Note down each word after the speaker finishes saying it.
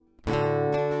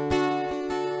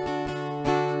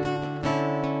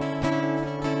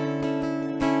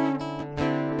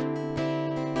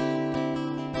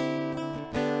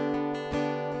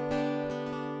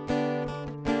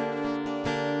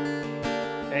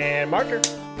And marker.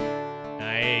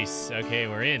 Nice. Okay,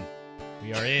 we're in.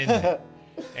 We are in.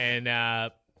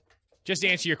 And just to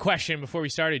answer your question before we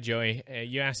started, Joey,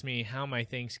 you asked me how my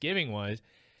Thanksgiving was,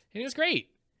 and it was great.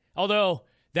 Although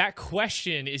that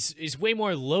question is way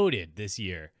more loaded this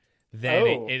year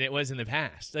than it was in the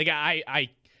past. Like I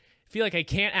feel like I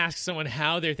can't ask someone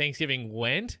how their Thanksgiving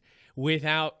went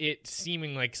without it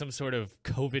seeming like some sort of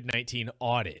COVID-19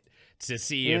 audit to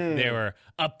see if they were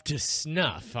up to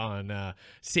snuff on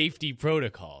safety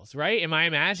protocols, right? Am I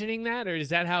imagining that, or is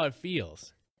that how it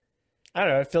feels? I don't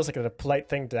know. It feels like a polite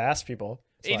thing to ask people.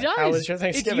 It like, does. How was your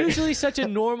Thanksgiving? It's usually such a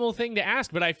normal thing to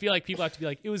ask, but I feel like people have to be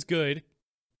like, it was good.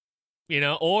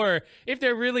 Or if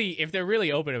they're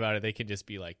really open about it, they can just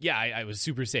be like, yeah, I was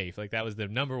super safe. Like that was the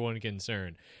number one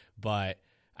concern. But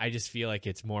I just feel like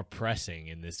it's more pressing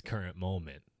in this current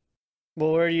moment.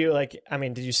 Well, where do you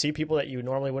did you see people that you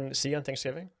normally wouldn't see on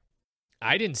Thanksgiving?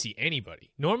 I didn't see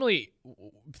anybody. Normally,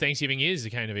 Thanksgiving is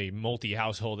kind of a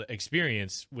multi-household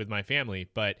experience with my family.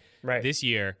 But This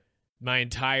year, my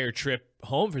entire trip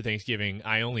home for Thanksgiving,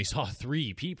 I only saw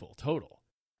 3 people total.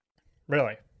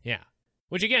 Really? Yeah.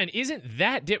 Which, again, isn't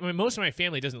that different. Most of my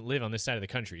family doesn't live on this side of the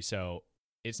country, so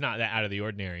it's not that out of the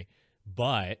ordinary.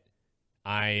 But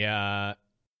I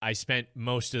spent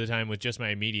most of the time with just my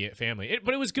immediate family.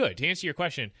 But it was good. To answer your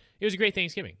question, it was a great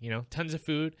Thanksgiving. Tons of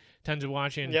food, tons of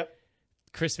watching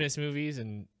Christmas movies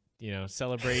and,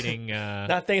 celebrating.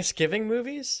 Not Thanksgiving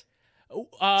movies? We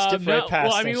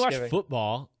watched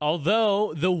football.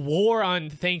 Although the war on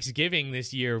Thanksgiving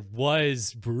this year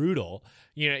was brutal.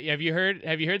 Have you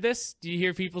heard this? Do you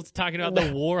hear people talking about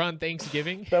the war on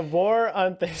Thanksgiving? The war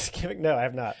on Thanksgiving? No, I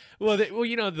have not. Well,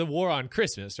 the war on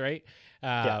Christmas, right?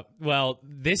 Well,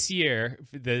 this year,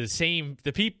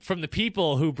 from the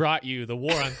people who brought you the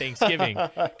war on Thanksgiving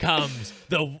comes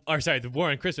the war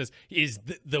on Christmas is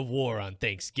the war on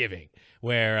Thanksgiving,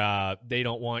 where they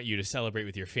don't want you to celebrate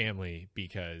with your family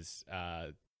because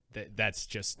that's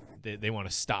just they want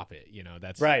to stop it.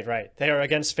 That's right. They are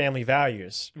against family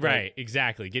values. Right,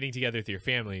 exactly. Getting together with your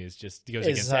family goes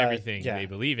against everything they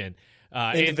believe in.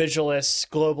 Individualists,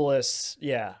 globalists,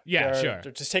 sure.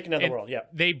 They're just taking over the world. Yeah,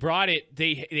 they brought it.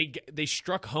 They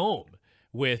struck home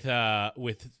with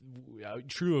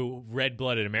true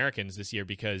red-blooded Americans this year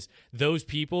because those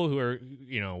people who are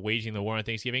waging the war on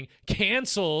Thanksgiving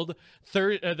canceled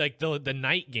the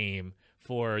night game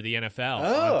for the NFL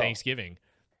on Thanksgiving.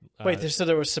 Wait, so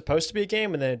there was supposed to be a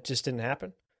game and then it just didn't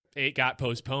happen? It got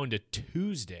postponed to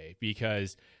Tuesday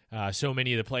because so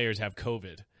many of the players have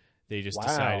COVID. They just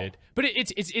decided, but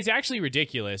it's actually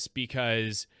ridiculous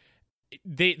because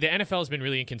the NFL has been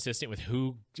really inconsistent with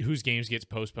whose games gets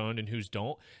postponed and whose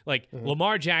don't. Like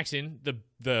Lamar Jackson,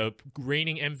 the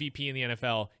reigning MVP in the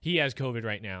NFL, he has COVID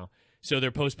right now, so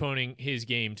they're postponing his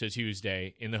game to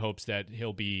Tuesday in the hopes that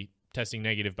he'll be testing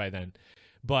negative by then.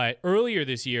 But earlier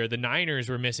this year, the Niners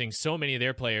were missing so many of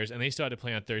their players, and they still had to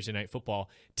play on Thursday Night Football.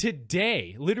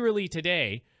 Today, literally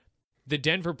today, the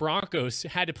Denver Broncos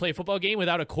had to play a football game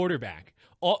without a quarterback.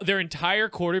 Their entire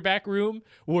quarterback room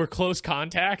were close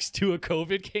contacts to a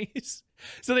COVID case.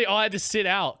 So they all had to sit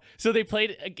out. So they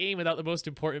played a game without the most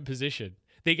important position.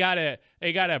 They got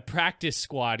a practice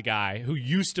squad guy who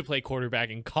used to play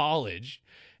quarterback in college.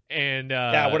 And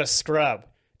what a scrub.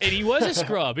 And he was a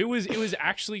scrub. It was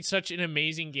actually such an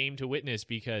amazing game to witness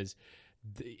because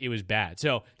it was bad.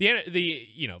 So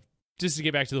just to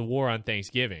get back to the war on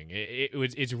Thanksgiving,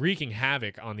 it's wreaking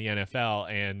havoc on the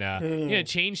NFL and it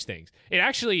changed things. It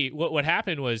actually what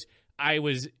happened was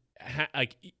it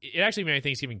actually made my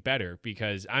Thanksgiving better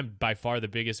because I'm by far the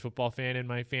biggest football fan in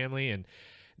my family, and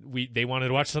they wanted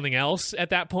to watch something else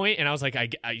at that point, and I was like,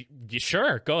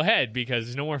 sure, go ahead, because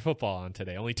there's no more football on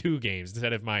today. Only 2 games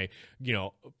instead of my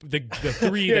the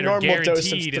 3 that are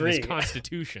guaranteed in this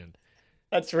Constitution.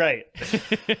 That's right.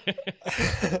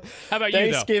 How about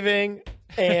Thanksgiving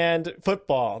and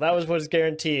football. That was what was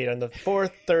guaranteed on the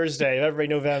 4th Thursday of every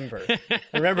November.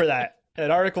 Remember that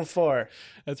at Article 4.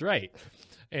 That's right.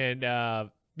 And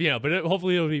but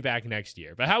hopefully it'll be back next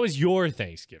year. But how was your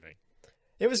Thanksgiving?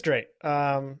 It was great.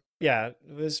 It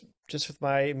was just with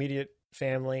my immediate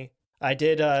family. I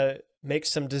did make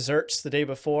some desserts the day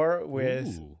before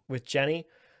with Jenny,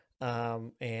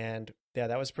 and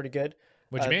that was pretty good.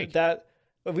 What'd you make?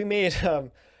 We made.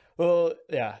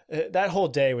 That whole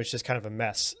day was just kind of a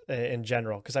mess in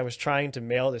general because I was trying to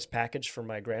mail this package for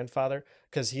my grandfather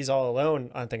because he's all alone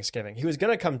on Thanksgiving. He was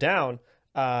going to come down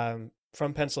from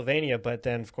Pennsylvania, but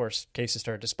then of course cases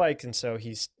started to spike, and so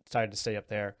he decided to stay up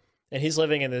there. And he's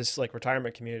living in this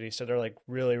retirement community, so they're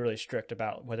really, really strict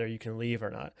about whether you can leave or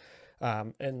not.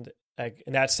 And and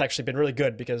that's actually been really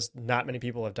good because not many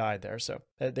people have died there. So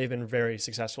they've been very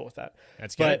successful with that.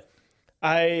 That's good. But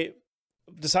I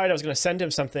decided I was going to send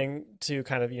him something to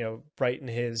kind of, brighten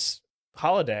his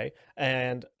holiday.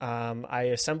 And I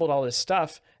assembled all this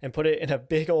stuff and put it in a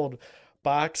big old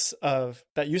box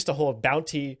that used to hold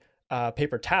Bounty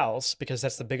paper towels, because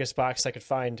that's the biggest box I could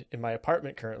find in my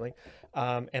apartment currently.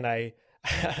 And I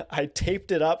I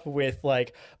taped it up with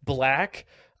like black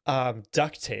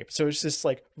duct tape. So it's just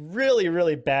like really,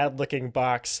 really bad looking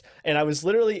box. And I was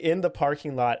literally in the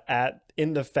parking lot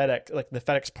in the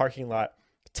FedEx parking lot,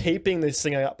 taping this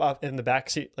thing up in the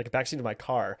backseat, like a backseat of my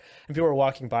car. And people were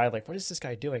walking by like, what is this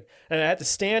guy doing? And I had to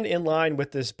stand in line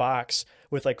with this box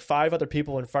with like 5 other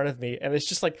people in front of me. And it's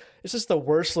just the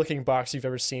worst looking box you've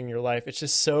ever seen in your life. It's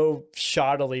just so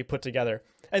shoddily put together.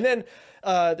 And then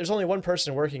there's only one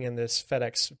person working in this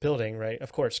FedEx building, right?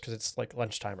 Of course, because it's like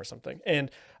lunchtime or something.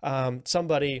 And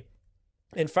somebody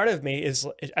in front of me is,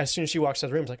 as soon as she walks out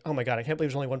of the room, it's like, oh my God, I can't believe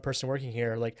there's only one person working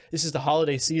here. Like, this is the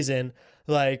holiday season.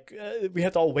 Like, we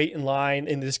have to all wait in line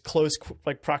in this close,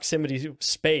 like, proximity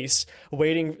space,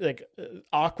 waiting, like,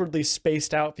 awkwardly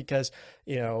spaced out because,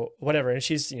 whatever. And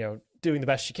she's, doing the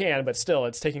best she can, but still,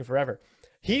 it's taking forever.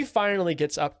 He finally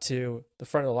gets up to the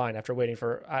front of the line after waiting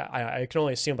for, I can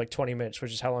only assume like 20 minutes,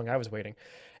 which is how long I was waiting.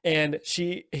 And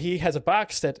he has a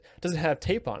box that doesn't have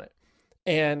tape on it.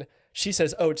 And she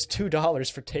says, oh, it's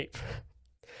 $2 for tape.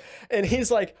 And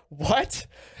he's like, what?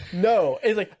 No.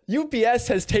 And like, UPS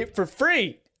has tape for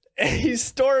free. And he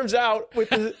storms out with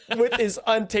his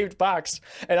untaped box.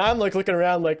 And I'm like looking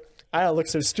around like, I don't look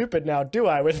so stupid now, do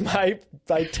I? With my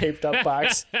taped up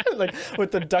box, like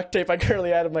with the duct tape I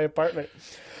currently had in my apartment.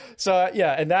 So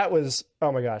yeah, and that was,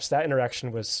 oh my gosh, that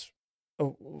interaction was,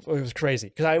 it was crazy.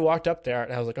 Because I walked up there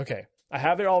and I was like, okay, I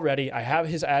have it already. I have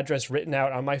his address written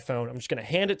out on my phone. I'm just going to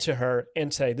hand it to her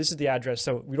and say, this is the address.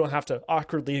 So we don't have to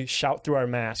awkwardly shout through our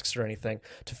masks or anything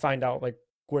to find out like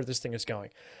where this thing is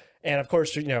going. And of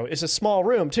course, it's a small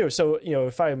room too. So,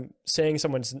 if I'm saying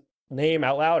someone's name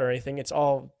out loud or anything, it's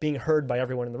all being heard by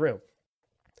everyone in the room.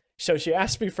 So she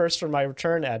asked me first for my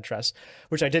return address,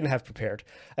 which I didn't have prepared.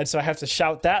 And so I have to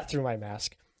shout that through my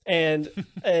mask. And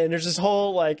there's this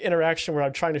whole like interaction where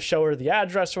I'm trying to show her the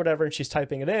address or whatever, and she's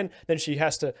typing it in. Then she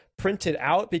has to print it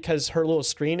out because her little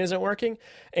screen isn't working.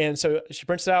 And so she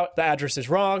prints it out, the address is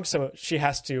wrong, so she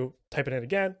has to type it in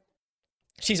again.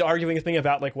 She's arguing with me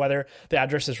about like whether the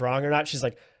address is wrong or not. She's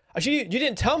like, you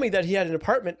didn't tell me that he had an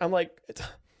apartment. I'm like,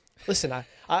 listen, I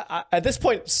at this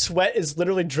point, sweat is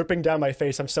literally dripping down my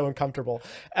face. I'm so uncomfortable.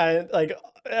 And like,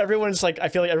 everyone's like, I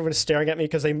feel like everyone's staring at me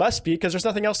because they must be, because there's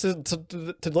nothing else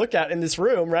to look at in this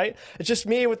room, right? It's just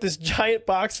me with this giant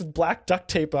box with black duct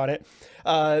tape on it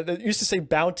that used to say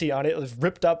Bounty on it. It was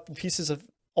ripped up pieces of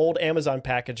old Amazon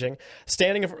packaging,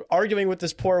 arguing with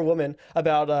this poor woman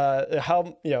about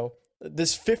how,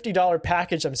 this $50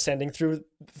 package I'm sending through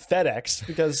FedEx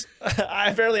because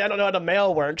I don't know how the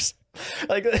mail works.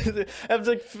 Like, I'm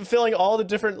like fulfilling all the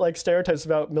different like stereotypes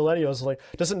about millennials. Like,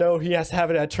 doesn't know he has to have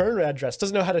a return address,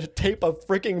 doesn't know how to tape a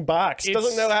freaking box,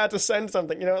 doesn't know how to send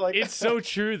something. Like it's so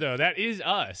true though. That is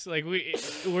us. Like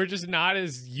we're just not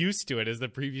as used to it as the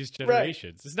previous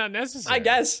generations. Right. It's not necessary, I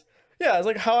guess. Yeah, it's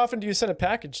like, how often do you send a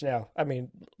package now? I mean,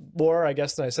 more I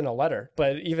guess than I send a letter,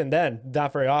 but even then,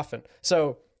 not very often.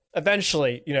 So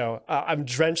eventually, I'm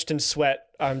drenched in sweat.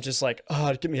 I'm just like,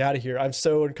 oh, get me out of here. I'm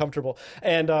so uncomfortable.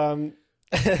 And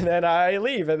then I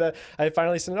leave, and then I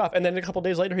finally send it off. And then a couple of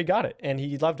days later, he got it, and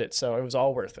he loved it. So it was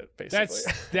all worth it,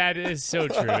 basically. That is so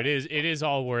true. It is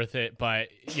all worth it. But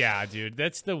yeah, dude,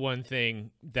 that's the one thing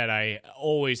that I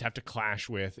always have to clash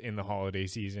with in the holiday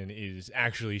season is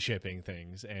actually shipping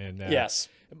things. And yes.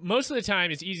 Most of the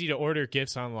time, it's easy to order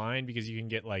gifts online because you can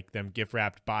get like them gift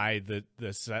wrapped by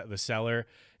the seller,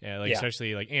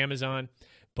 especially like Amazon.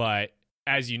 But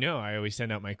as you know, I always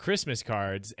send out my Christmas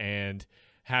cards, and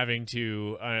having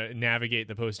to navigate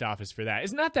the post office for that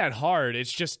is not that hard.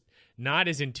 It's just not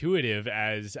as intuitive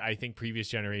as I think previous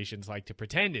generations like to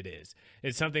pretend it is.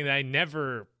 It's something that I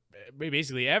never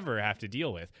basically ever have to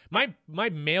deal with. My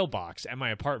mailbox at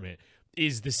my apartment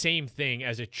is the same thing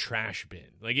as a trash bin.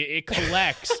 Like it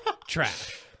collects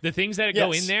trash. The things that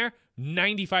go in there,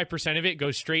 95% of it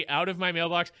goes straight out of my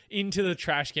mailbox into the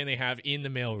trash can they have in the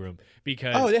mailroom.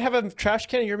 Because they have a trash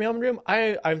can in your mailroom?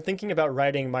 I'm thinking about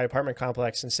writing my apartment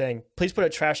complex and saying, please put a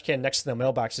trash can next to the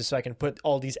mailboxes so I can put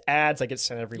all these ads I get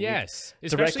sent every week. Yes,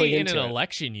 especially in an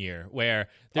election year where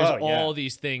there's all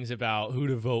these things about who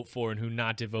to vote for and who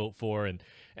not to vote for. And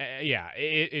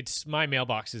it's my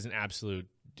mailbox is an absolute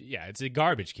yeah, it's a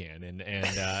garbage can, and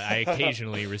I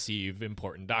occasionally receive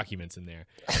important documents in there.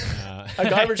 A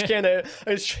garbage can, a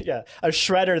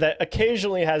shredder that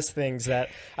occasionally has things that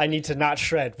I need to not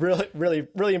shred. Really, really,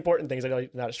 really important things I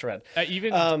need to not shred.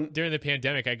 Even during the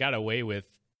pandemic, I got away with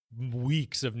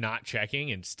weeks of not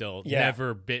checking, and still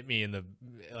never bit me in the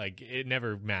it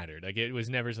never mattered. Like, it was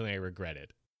never something I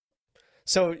regretted.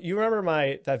 So you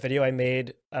remember that video I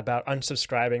made about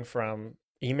unsubscribing from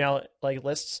email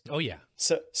lists? Oh yeah.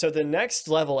 So the next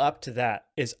level up to that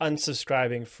is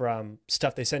unsubscribing from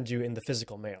stuff they send you in the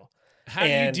physical mail. How do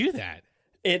you do that?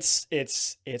 It's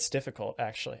difficult,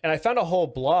 actually. And I found a whole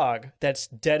blog that's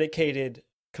dedicated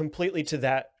completely to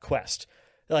that quest.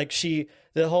 Like, the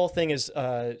whole thing is,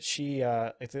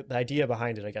 the idea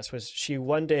behind it, I guess, was she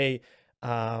one day,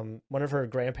 one of her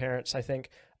grandparents, I think,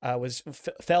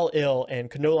 fell ill and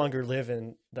could no longer live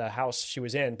in the house she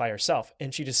was in by herself.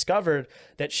 And she discovered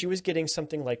that she was getting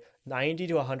something like 90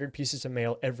 to 100 pieces of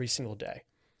mail every single day.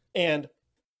 And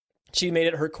she made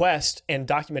it her quest and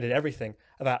documented everything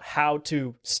about how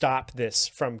to stop this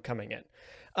from coming in.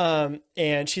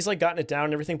 And she's gotten it down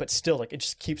and everything, but still, it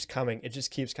just keeps coming. It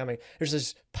just keeps coming. There's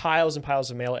just piles and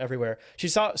piles of mail everywhere. She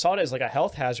saw it as a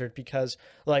health hazard because,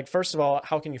 first of all,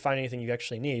 how can you find anything you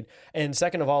actually need? And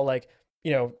second of all,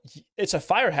 it's a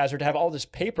fire hazard to have all this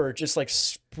paper just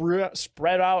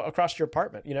spread out across your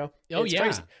apartment, Oh, it's yeah.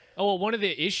 crazy. Oh, well, one of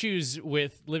the issues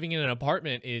with living in an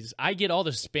apartment is I get all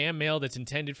the spam mail that's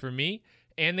intended for me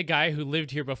and the guy who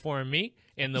lived here before me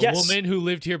and the woman who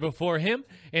lived here before him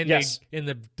and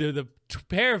the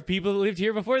pair of people that lived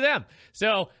here before them.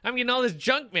 So I'm getting all this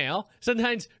junk mail.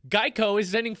 Sometimes Geico is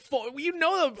sending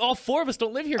all four of us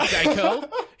don't live here, Geico.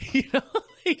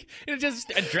 It's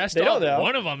just addressed. They don't know.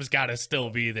 One of them's got to still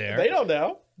be there. They don't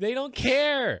know. They don't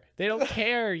care. They don't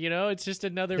care. It's just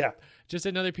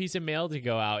another piece of mail to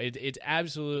go out. It's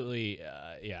absolutely,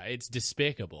 it's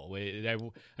despicable.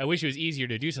 I wish it was easier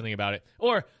to do something about it.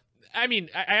 Or, I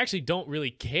actually don't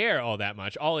really care all that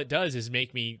much. All it does is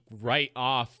make me write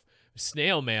off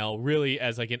snail mail really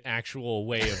as an actual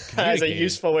way of communicating. As a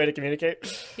useful way to communicate.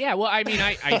 Yeah, well,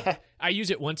 I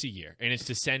use it once a year, and it's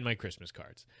to send my Christmas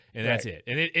cards, and that's it.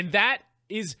 And that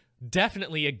is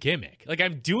definitely a gimmick.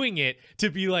 I'm doing it to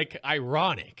be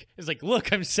ironic. It's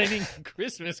look, I'm sending a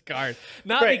Christmas card,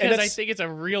 not because I think it's a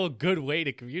real good way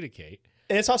to communicate.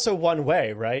 And it's also one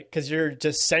way, right? Because you're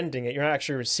just sending it. You're not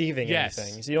actually receiving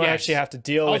anything. So you don't actually have to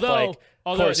deal with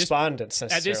correspondence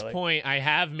necessarily. At this point, I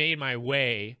have made my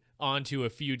way onto a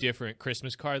few different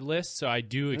Christmas card lists, so I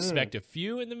do expect a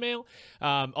few in the mail.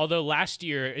 Although last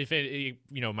year,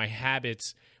 my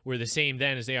habits were the same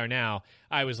then as they are now,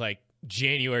 I was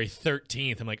January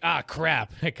 13th. I'm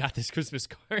crap, I got this Christmas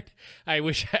card. I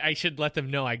wish I should let them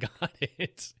know I got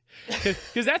it.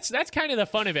 Because that's kind of the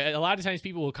fun of it. A lot of times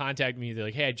people will contact me. They're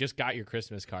like, "Hey, I just got your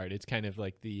Christmas card." It's kind of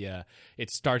it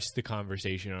starts the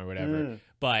conversation or whatever.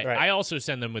 But I also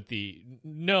send them with the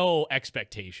no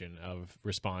expectation of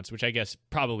response, which I guess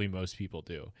probably most people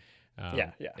do.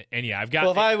 And I've got.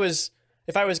 Well,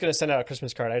 if I was going to send out a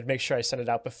Christmas card, I'd make sure I sent it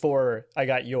out before I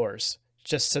got yours.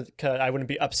 Just so I wouldn't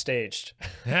be upstaged.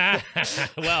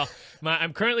 Well,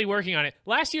 I'm currently working on it.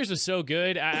 Last year's was so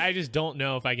good. I just don't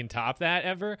know if I can top that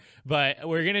ever. But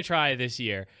we're going to try this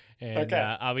year. And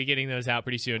I'll be getting those out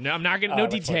pretty soon. No, I'm not going to, no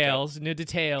details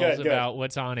about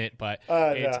what's on it. But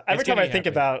every time I think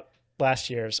about last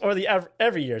year's or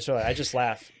every year's, really, I just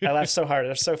laugh. I laugh so hard.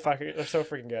 They're so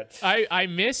freaking good. I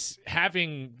miss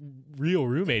having real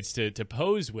roommates to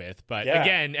pose with, but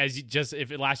again,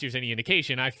 if last year's any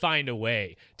indication, I find a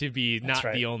way to be not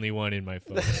the only one in my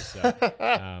photos. So,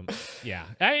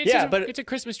 it's a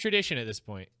Christmas tradition at this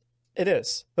point. It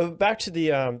is. But back to the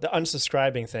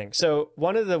unsubscribing thing. So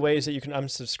one of the ways that you can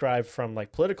unsubscribe from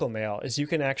political mail is you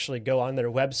can actually go on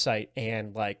their website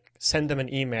and send them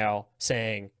an email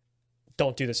saying,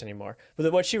 don't do this anymore.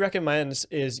 But what she recommends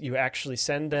is you actually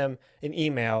send them an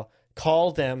email,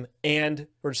 call them, and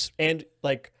send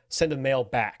a mail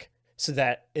back. So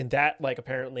that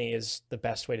apparently is the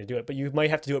best way to do it. But you might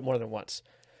have to do it more than once.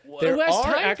 Who has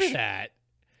time for that?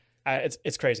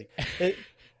 It's crazy.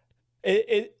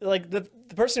 The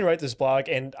person who wrote this blog,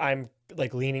 and I'm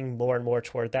leaning more and more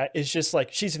toward that, is just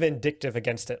she's vindictive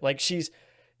against it.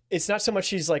 It's not so much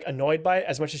she's annoyed by it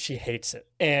as much as she hates it.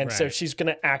 And so she's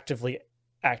going to actively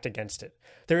act against it.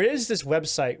 There is this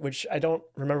website, which I don't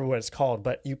remember what it's called,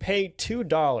 but you pay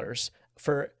 $2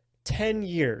 for 10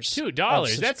 years.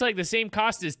 $2? That's the same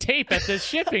cost as tape at the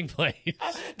shipping place.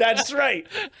 That's right.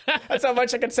 That's how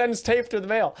much I can send tape through the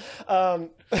mail.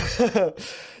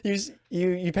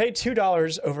 You pay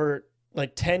 $2 over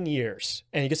 10 years,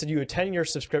 and you get to do a 10-year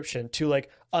subscription to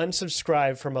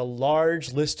unsubscribe from a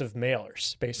large list of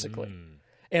mailers, basically.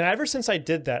 And ever since I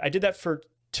did that for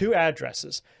 2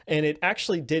 addresses, and it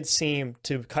actually did seem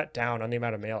to cut down on the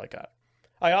amount of mail I got.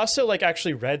 I also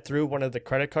actually read through one of the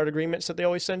credit card agreements that they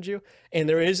always send you, and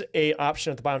there is a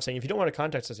option at the bottom saying, if you don't want to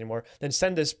contact us anymore, then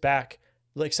send us back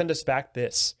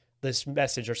this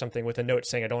message or something with a note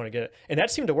saying I don't want to get it. And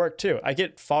that seemed to work too. I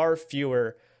get far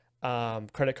fewer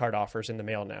credit card offers in the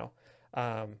mail now.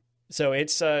 So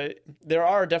it's there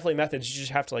are definitely methods. You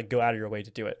just have to go out of your way to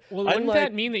do it. Well, wouldn't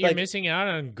that mean that you're missing out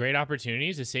on great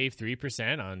opportunities to save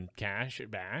 3% on cash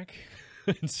back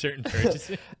in certain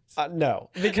purchases? No,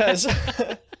 because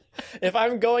if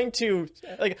I'm going to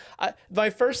my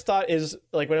first thought is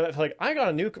when I got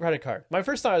a new credit card. My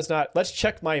first thought is not let's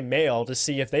check my mail to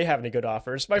see if they have any good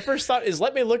offers. My first thought is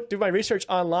let me do my research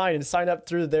online and sign up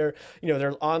through their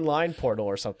their online portal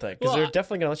or something, because they're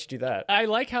definitely gonna let you do that. I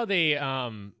like how they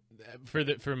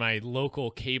for my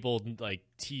local cable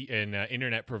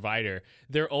internet provider,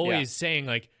 they're always saying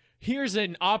here's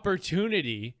an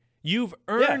opportunity. You've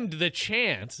earned the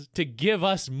chance to give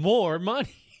us more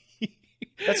money.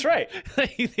 That's right.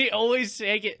 They always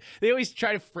take it. They always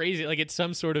try to phrase it like it's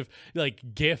some sort of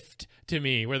gift to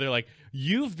me, where they're like,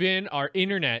 "You've been our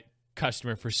internet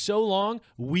customer for so long.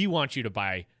 We want you to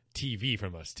buy TV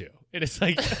from us too." And it's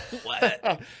like,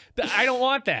 what? I don't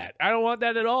want that. I don't want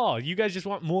that at all. You guys just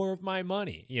want more of my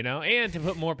money, and to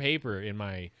put more paper in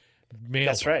my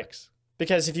mailbox. That's right.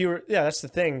 Because that's the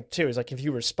thing too, is if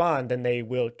you respond, then they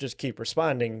will just keep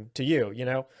responding to you, I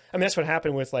mean, that's what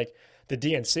happened with the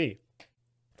DNC.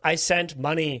 I sent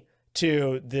money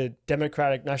to the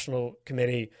Democratic National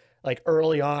Committee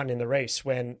early on in the race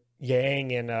when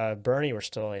Yang and Bernie were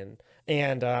still in.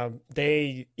 And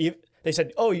they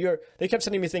said, they kept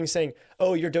sending me things saying,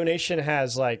 oh, your donation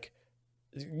has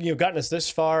gotten us this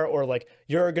far, or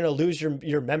you're going to lose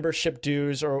your membership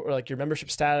dues or your membership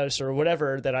status or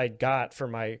whatever that I got for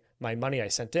my money I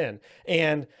sent in.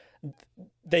 And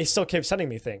they still kept sending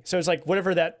me things. So it's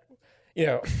whatever that,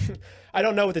 I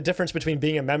don't know what the difference between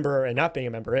being a member and not being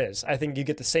a member is. I think you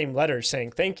get the same letters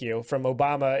saying thank you from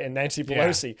Obama and Nancy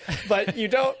Pelosi, but you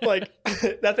don't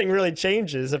nothing really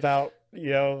changes about,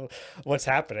 what's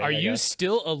happening. Are you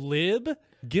still a lib?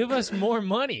 Give us more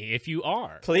money if you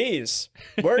are. Please.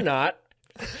 We're not.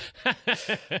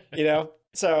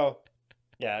 So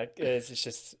yeah, it's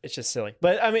just silly.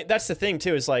 But I mean, that's the thing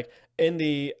too, is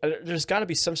there's got to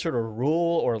be some sort of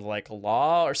rule or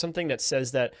law or something that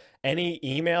says that any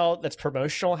email that's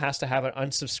promotional has to have an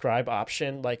unsubscribe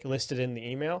option listed in the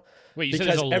email. Wait, you said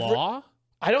there's a law?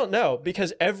 I don't know,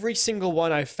 because every single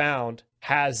one I found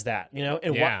has that, and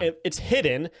it's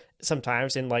hidden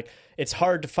sometimes, and it's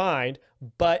hard to find,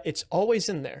 but it's always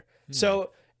in there. So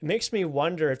it makes me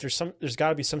wonder if there's got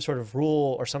to be some sort of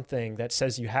rule or something that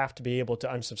says you have to be able to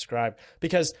unsubscribe,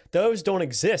 because those don't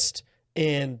exist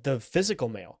in the physical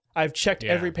mail. I've checked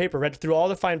every paper, read through all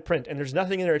the fine print, and there's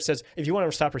nothing in there that says if you want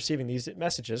to stop receiving these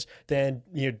messages, then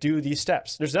do these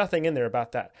steps. There's nothing in there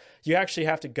about that. You actually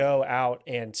have to go out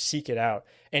and seek it out.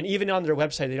 And even on their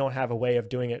website, they don't have a way of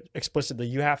doing it explicitly.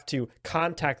 You have to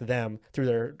contact them through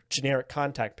their generic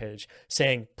contact page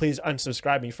saying, please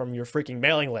unsubscribe me from your freaking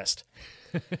mailing list.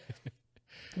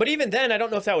 But even then, I don't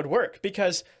know if that would work,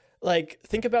 because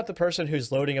think about the person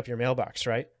who's loading up your mailbox,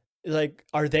 right?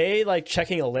 Are they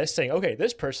checking a list saying, okay,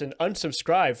 this person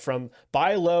unsubscribed from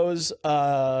Buy Lowe's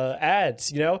ads,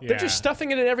 They're just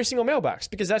stuffing it in every single mailbox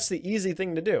because that's the easy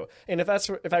thing to do. And if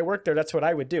I worked there, that's what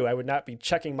I would do. I would not be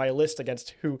checking my list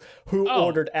against who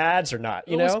ordered ads or not,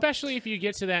 especially if you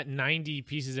get to that 90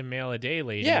 pieces of mail a day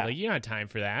lady. You don't have time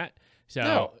for that. So,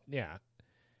 no. Yeah.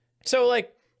 So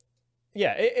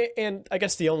and I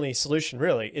guess the only solution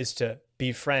really is to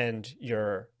befriend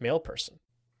your mail person,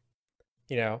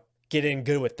 get in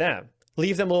good with them,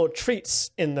 leave them little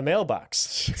treats in the mailbox.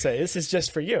 Say, this is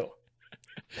just for you.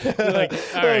 All little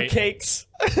right. Cakes.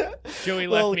 Joey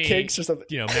little left me, cakes or something.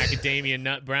 Macadamia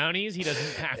nut brownies. He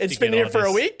doesn't have to. It's been here for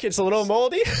a week. It's a little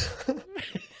moldy.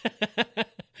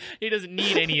 He doesn't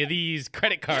need any of these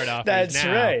credit card offers. That's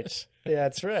now. right. Yeah,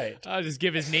 that's right. I'll just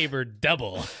give his neighbor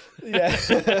double. Yeah.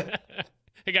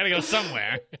 I gotta go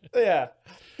somewhere. Yeah.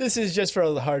 This is just for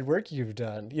all the hard work you've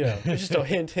done. Just a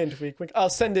hint, wink, wink. I'll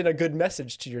send in a good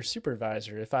message to your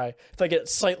supervisor if I get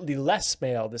slightly less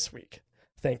mail this week.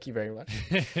 Thank you very much.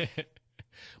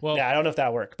 Well, yeah, I don't know if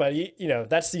that worked, but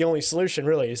that's the only solution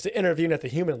really, is to intervene at the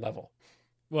human level.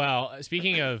 Well,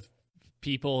 speaking of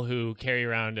people who carry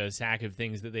around a sack of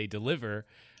things that they deliver,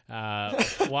 while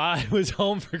I was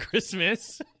home for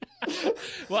Christmas,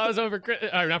 not for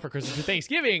Christmas, for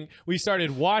Thanksgiving, we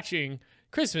started watching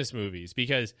Christmas movies,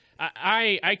 because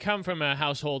I come from a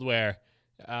household where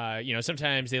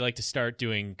sometimes they like to start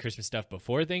doing Christmas stuff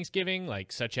before Thanksgiving,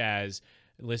 like such as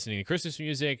listening to Christmas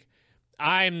music.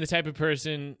 I'm the type of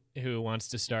person who wants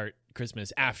to start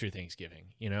Christmas after Thanksgiving,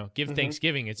 give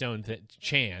Thanksgiving its own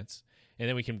chance, and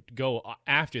then we can go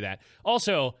after that.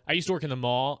 Also, I used to work in the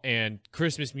mall, and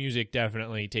Christmas music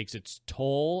definitely takes its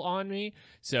toll on me,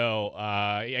 so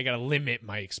I got to limit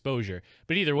my exposure.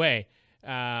 But either way,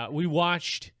 we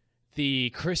watched the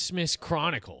Christmas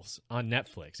Chronicles on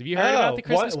Netflix. Have you heard about the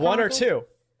Christmas Chronicles?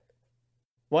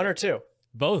 One or two?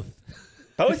 Both.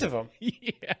 Both of them?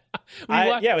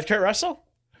 Yeah. With Kurt Russell?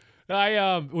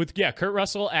 Kurt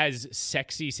Russell as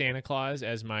sexy Santa Claus,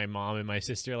 as my mom and my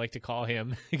sister like to call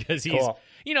him, because he's cool.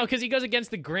 Because he goes against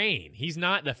the grain. He's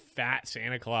not the fat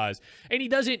Santa Claus, and he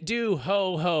doesn't do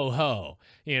ho ho ho.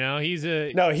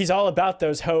 He's all about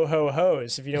those ho ho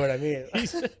hos, if you know what I mean.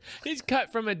 he's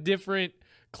cut from a different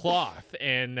cloth,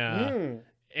 and I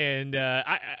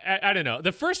don't know.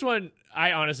 The first one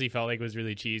I honestly felt like was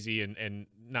really cheesy and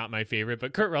not my favorite,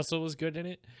 but Kurt Russell was good in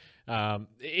it.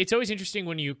 It's always interesting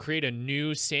when you create a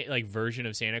new version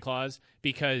of Santa Claus,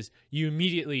 because you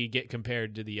immediately get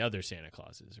compared to the other Santa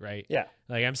Clauses, right? Yeah.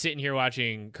 Like, I'm sitting here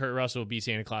watching Kurt Russell be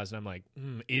Santa Claus, and I'm like,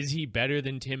 is he better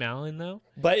than Tim Allen though?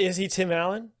 But is he Tim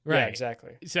Allen? Right. Yeah,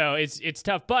 exactly. So it's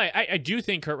tough, but I do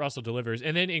think Kurt Russell delivers.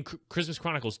 And then in Christmas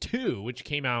Chronicles 2, which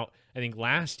came out I think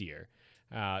last year.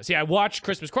 I watched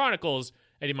Christmas Chronicles.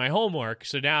 I did my homework,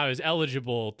 so now I was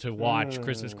eligible to watch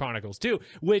Christmas Chronicles 2,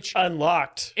 which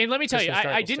unlocked. And let me tell you,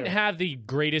 I didn't 2. have the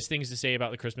greatest things to say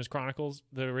about the Christmas Chronicles,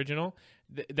 the original.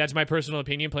 That's my personal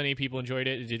opinion. Plenty of people enjoyed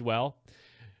it. It did well.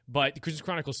 But the Christmas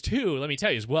Chronicles 2, let me tell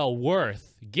you, is well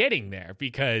worth getting there,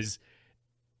 because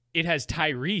it has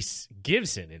Tyrese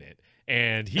Gibson in it,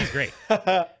 and he's great.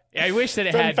 I wish that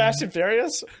it From had Fast and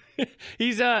Furious. I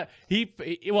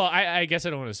guess I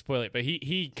don't want to spoil it, but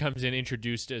he comes in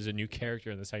introduced as a new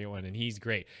character in the second one, and he's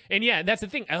great. And yeah, that's the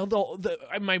thing. Although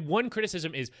my one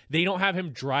criticism is they don't have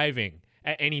him driving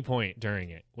at any point during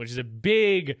it, which is a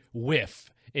big whiff,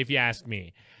 if you ask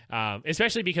me.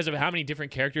 Especially because of how many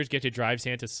different characters get to drive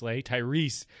Santa's sleigh.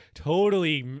 Tyrese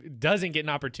totally doesn't get an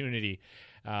opportunity.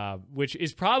 Which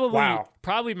is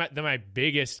probably my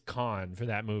biggest con for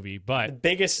that movie. But the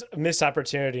biggest missed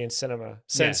opportunity in cinema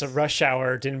since Rush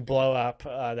Hour didn't blow up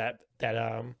that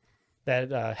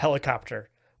helicopter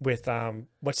with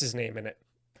what's his name in it.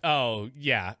 Oh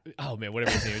yeah. Oh man,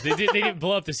 whatever his name is. They didn't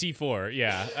blow up the C4.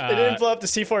 Yeah. They didn't blow up the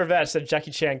C4 vest that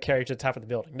Jackie Chan carried to the top of the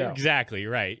building. No. Exactly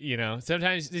right.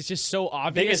 Sometimes it's just so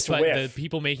obvious, biggest but whiff. the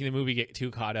people making the movie get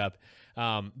too caught up.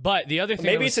 But the other thing,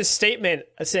 maybe it's a statement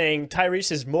saying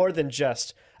Tyrese is more than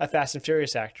just a Fast and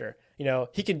Furious actor.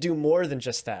 He can do more than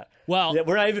just that. Well,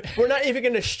 we're not even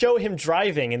going to show him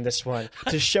driving in this one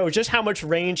to show just how much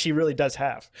range he really does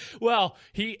have. Well,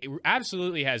 he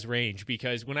absolutely has range,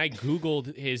 because when I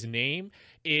Googled his name,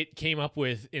 it came up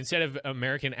with, instead of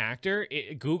American actor,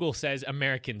 Google says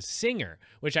American singer,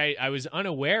 which I was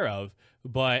unaware of,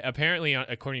 but apparently,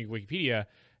 according to Wikipedia,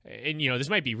 and this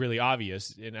might be really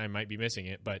obvious and I might be missing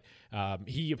it, but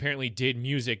he apparently did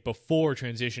music before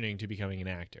transitioning to becoming an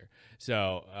actor.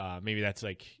 So maybe that's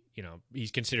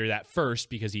he's considered that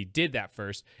first because he did that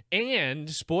first. And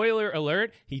spoiler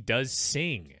alert, he does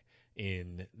sing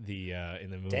in the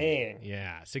movie. Dang.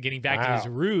 Yeah. So getting back to his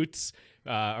roots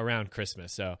around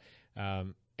Christmas. So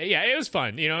it was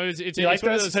fun. It's you like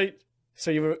one those? of those.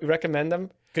 So you recommend them?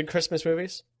 Good Christmas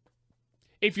movies?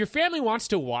 If your family wants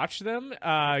to watch them,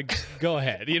 go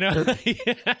ahead.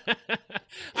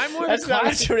 I'm more. That's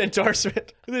not an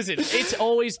endorsement. Listen, it's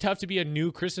always tough to be a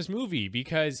new Christmas movie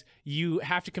because you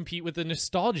have to compete with the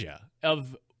nostalgia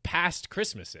of past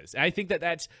Christmases. I think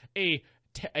that's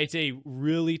it's a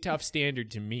really tough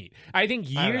standard to meet. I think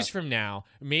years from now,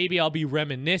 maybe I'll be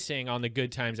reminiscing on the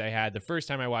good times I had the first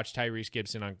time I watched Tyrese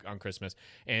Gibson on Christmas,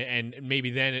 and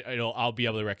maybe then I'll be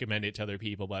able to recommend it to other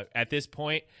people. But at this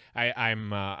point, I'm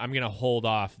gonna hold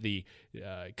off the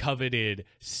coveted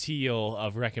seal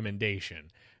of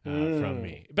recommendation from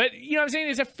me. But you know what I'm saying?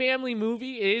 It's a family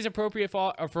movie. It is appropriate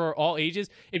for all ages.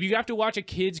 If you have to watch a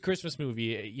kid's Christmas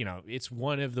movie, it's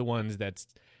one of the ones that's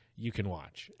you can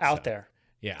watch out there.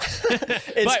 Yeah.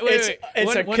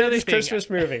 It's a kid's Christmas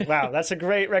movie. Wow, that's a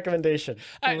great recommendation.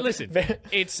 Listen,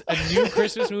 it's a new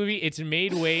Christmas movie. It's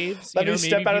made waves. Let me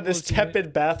step out of this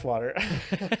tepid bathwater.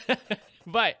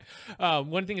 But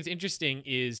one thing that's interesting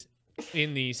is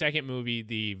in the second movie,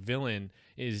 the villain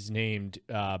is named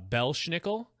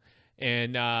Belschnickel.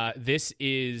 And this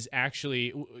is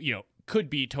actually, could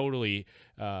be totally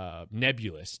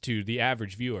nebulous to the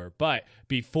average viewer. But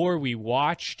before we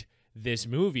watched this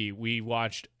movie, we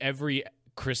watched every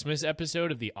Christmas episode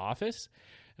of The Office.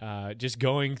 just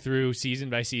going through season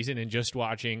by season and just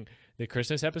watching the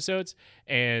Christmas episodes.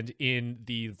 And in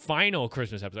the final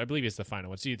Christmas episode, I believe it's the final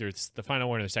one. It's the final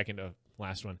one or the second to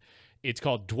last one. It's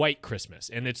called Dwight Christmas.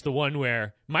 And it's the one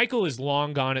where Michael is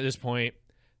long gone at this point.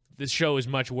 The show is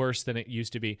much worse than it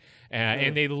used to be.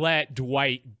 And they let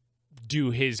Dwight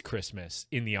do his Christmas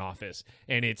in the office.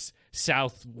 And it's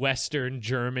southwestern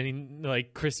Germany,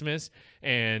 like Christmas.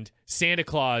 And Santa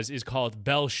Claus is called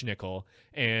Belschnickel.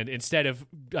 And instead of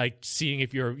like seeing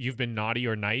if you've been naughty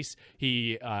or nice,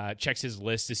 he checks his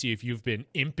list to see if you've been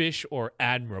impish or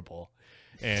admirable.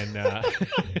 And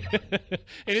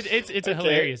it's a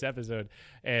hilarious episode.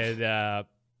 And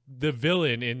the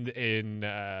villain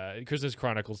in Christmas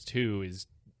Chronicles 2 is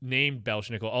named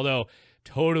Belschnickel, although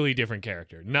totally different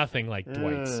character. Nothing like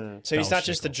Dwight's. So he's not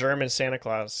just the German Santa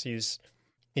Claus. He's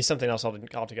something else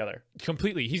altogether.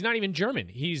 Completely. He's not even German.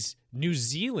 He's New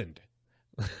Zealand.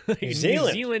 New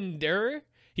Zealand. New Zealander.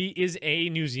 He is a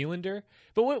New Zealander.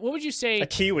 But what would you say? A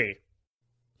Kiwi.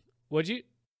 What'd you?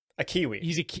 A Kiwi.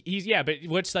 He's yeah, but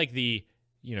what's like the,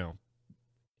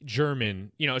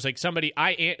 German, it's like somebody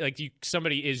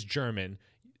somebody is German.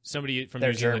 Somebody from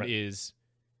New Zealand is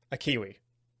a Kiwi.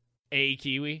 A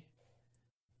Kiwi?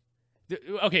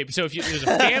 Okay, so if there's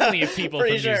a family of people from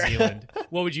New Zealand,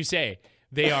 what would you say?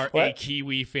 They are a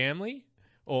Kiwi family?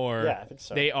 Or yeah, I think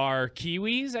so. They are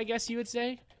Kiwis, I guess you would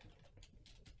say?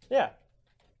 Yeah.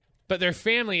 But their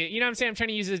family, you know what I'm saying? I'm trying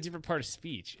to use a different part of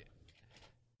speech.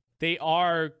 They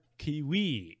are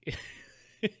Kiwi.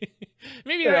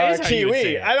 Maybe that is how Kiwi. You would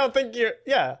say it. I don't think you're...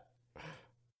 Yeah.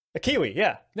 A Kiwi,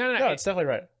 yeah. No, it's definitely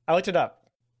right. I looked it up.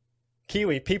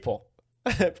 Kiwi people.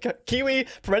 Kiwi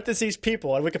parentheses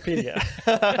people on Wikipedia.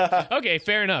 Okay,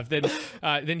 fair enough.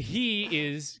 Then he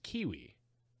is Kiwi.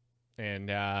 And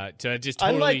to just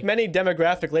totally... Unlike many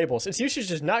demographic labels, it's usually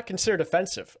just not considered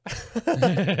offensive.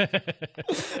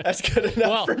 That's good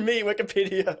enough for me,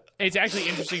 Wikipedia. It's actually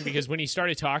interesting because when he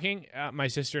started talking, my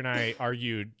sister and I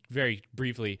argued very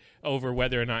briefly over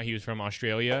whether or not he was from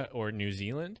Australia or New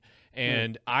Zealand.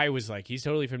 And I was like, he's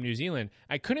totally from New Zealand.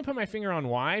 I couldn't put my finger on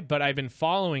why, but I've been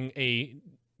following a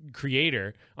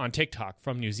creator on TikTok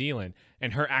from New Zealand,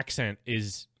 and her accent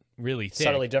is really thick.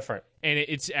 Subtly different.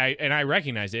 And I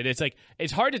recognize it. It's like,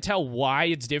 it's hard to tell why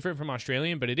it's different from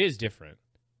Australian, but it is different.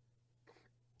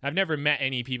 I've never met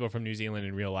any people from New Zealand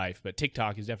in real life, but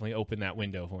TikTok has definitely opened that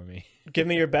window for me. Give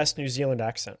me your best New Zealand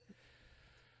accent.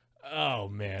 Oh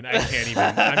man, I can't even.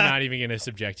 I'm not even going to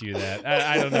subject you to that.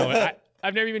 I don't know.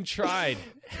 I've never even tried.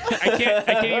 I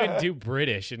can't even do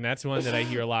British, and that's one that I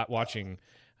hear a lot watching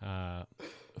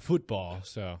football.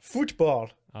 So football.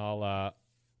 I'll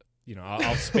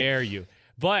spare you.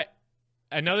 But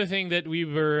another thing that we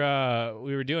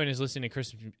were doing is listening to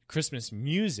Christmas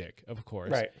music, of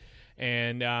course. Right.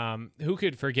 And who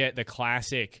could forget the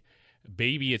classic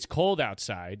 "Baby It's Cold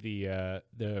Outside," the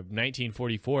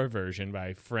 1944 version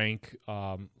by Frank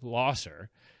Loesser.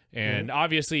 And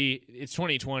obviously, it's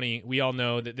 2020. We all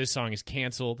know that this song is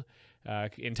canceled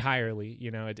entirely.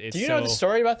 It's Do you know the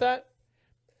story about that?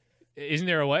 Isn't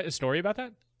there a story about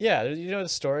that? Yeah, you know the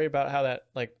story about how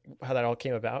that all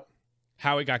came about?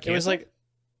 How it got canceled? It was like,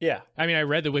 yeah. I mean, I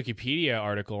read the Wikipedia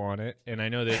article on it, and I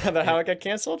know that about how it got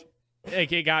canceled.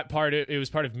 Like it was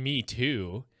part of Me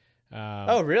Too.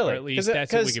 Oh, really? Or at least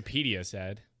that's what Wikipedia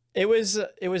said. It was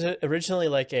originally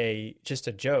like just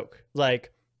a joke.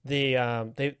 Like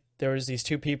there was these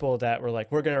two people that were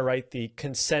like, we're gonna write the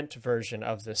consent version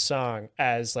of this song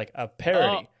as like a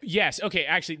parody. Yes. Okay.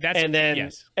 Actually, that's and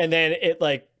then it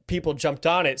like people jumped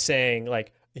on it saying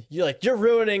like you're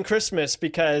ruining Christmas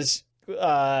because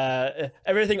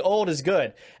everything old is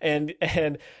good, and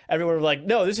everyone was like,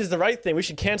 no, this is the right thing, we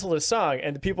should cancel this song.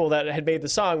 And the people that had made the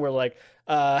song were like,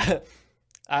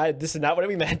 this is not what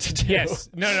we meant to do. Yes.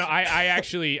 No,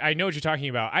 I know what you're talking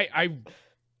about.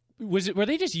 Were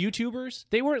they just YouTubers?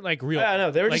 They weren't like real. I know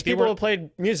they were just people who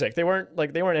played music. They weren't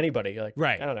anybody. Like,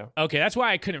 right. I don't know. Okay, that's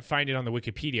why I couldn't find it on the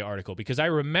Wikipedia article, because I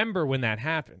remember when that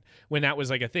happened, when that was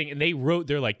like a thing, and they wrote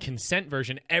their like consent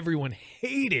version. Everyone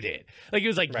hated it. Like it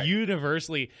was like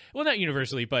universally, well, not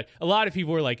universally, but a lot of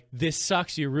people were like, "This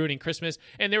sucks. You're ruining Christmas."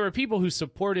 And there were people who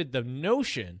supported the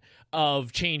notion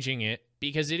of changing it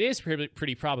because it is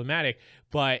pretty problematic,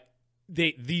 but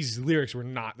these lyrics were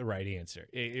not the right answer.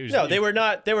 They were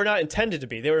not. They were not intended to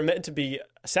be. They were meant to be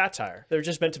a satire. They were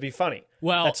just meant to be funny.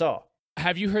 Well, that's all.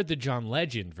 Have you heard the John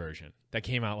Legend version that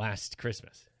came out last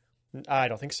Christmas? I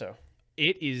don't think so.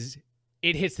 It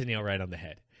hits the nail right on the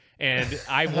head. And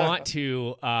I want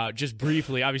to just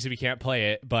briefly, obviously we can't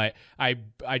play it, but I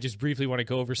just briefly want to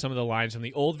go over some of the lines from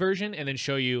the old version and then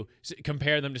show you,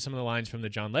 compare them to some of the lines from the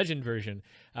John Legend version,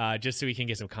 just so we can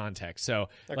get some context. So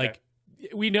like,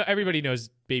 we know, everybody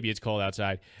knows "Baby It's Cold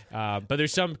Outside," but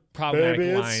there's some problematic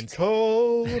Baby, lines. It's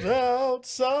cold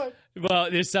outside.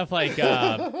 Well, there's stuff like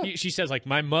she says like,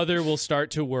 "My mother will start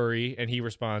to worry," and he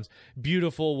responds,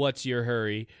 "Beautiful, what's your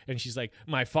hurry?" And she's like,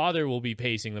 "My father will be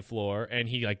pacing the floor," and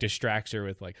he like distracts her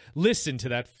with like, "Listen to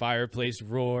that fireplace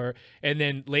roar." And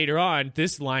then later on,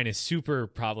 this line is super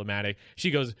problematic.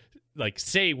 She goes like,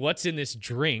 "Say what's in this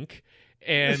drink."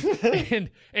 And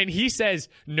and he says,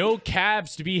 "No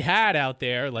cabs to be had out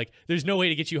there. Like, there's no way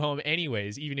to get you home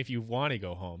anyways, even if you want to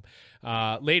go home."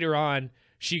 Later on,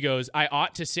 she goes, "I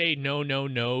ought to say no, no,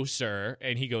 no, sir."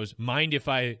 And he goes, "Mind if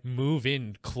I move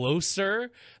in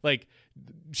closer?" Like,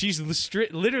 she's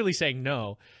literally saying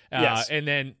no. Yes. And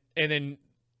then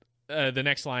the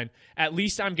next line, "At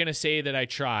least I'm going to say that I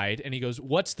tried." And he goes,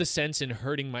 "What's the sense in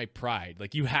hurting my pride?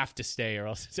 Like, you have to stay or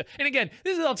else." And again,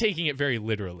 this is all taking it very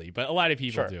literally, but a lot of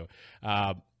people do.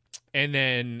 And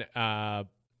then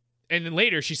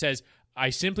later she says, "I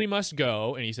simply must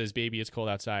go." And he says, "Baby, it's cold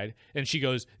outside." And she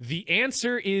goes, "The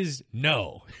answer is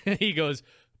no." And he goes,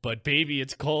 "But baby,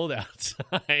 it's cold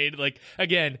outside." Like,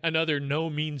 again, another no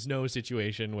means no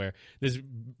situation where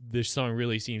this song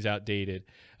really seems outdated.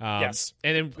 Yes.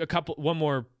 And then one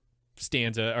more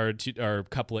stanza or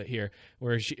couplet here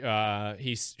where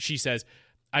she says,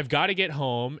 "I've got to get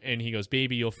home." And he goes,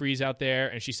 "Baby, you'll freeze out there."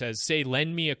 And she says, "Say,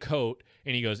 lend me a coat."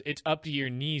 And he goes, "It's up to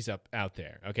your knees out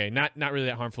there." Okay, not really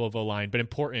that harmful of a line, but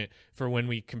important for when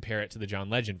we compare it to the John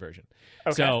Legend version.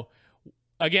 Okay. So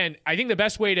again, I think the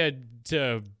best way to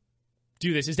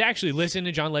do this is to actually listen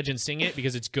to John Legend sing it,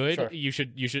 because it's good. Sure. You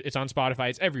should. It's on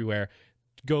Spotify. It's everywhere.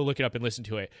 Go look it up and listen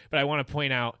to it. But I want to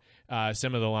point out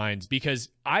some of the lines, because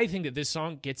I think that this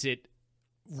song gets it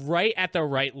right at the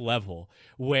right level,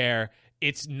 where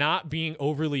it's not being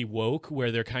overly woke,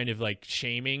 where they're kind of like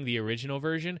shaming the original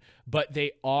version, but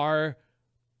they are.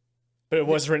 But it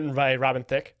was written by Robin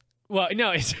Thicke. Well,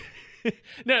 no, it's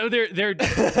no, they're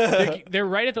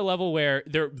right at the level where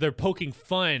they're poking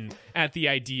fun at the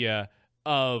idea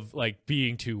of like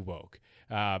being too woke.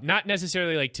 Not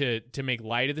necessarily like to make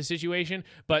light of the situation,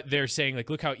 but they're saying like,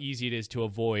 look how easy it is to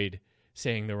avoid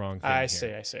saying the wrong thing. I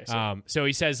see. So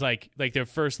he says like their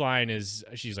first line is,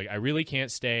 she's like, "I really can't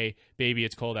stay, baby,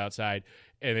 it's cold outside."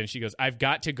 And then she goes, "I've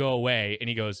got to go away." And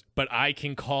he goes, "But I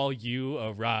can call you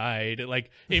a ride." Like,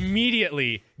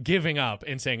 immediately giving up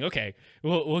and saying, "Okay,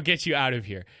 we'll get you out of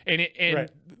here." And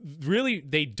right. Really,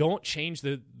 they don't change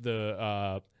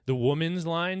the woman's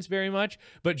lines very much,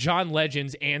 but John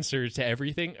Legend's answers to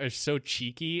everything are so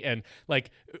cheeky and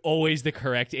like always the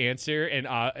correct answer,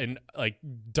 and like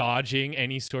dodging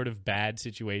any sort of bad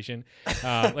situation.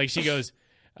 Like she goes,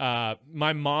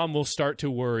 "My mom will start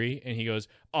to worry," and he goes,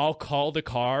 "I'll call the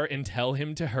car and tell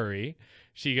him to hurry."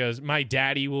 She goes, "My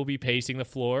daddy will be pacing the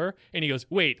floor," and he goes,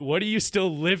 "Wait, what are you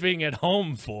still living at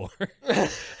home for?"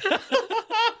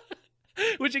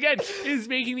 Which again is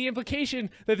making the implication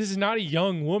that this is not a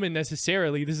young woman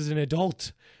necessarily. This is an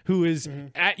adult who is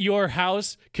at your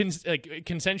house,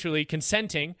 consensually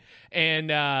consenting, and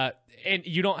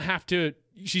you don't have to.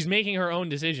 She's making her own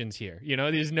decisions here. You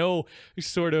know, there's no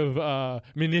sort of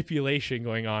manipulation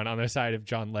going on the side of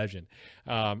John Legend.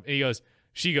 And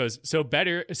she goes, so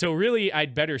really,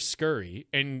 I'd better scurry.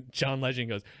 And John Legend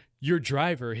goes, "Your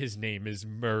driver, his name is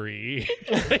Murray."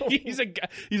 He's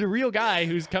a real guy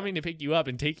who's coming to pick you up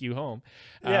and take you home.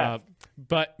 Yeah.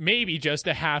 But maybe just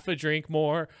a half a drink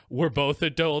more. We're both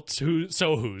adults.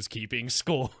 Who's keeping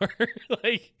score?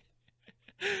 Like,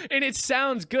 and it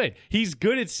sounds good. He's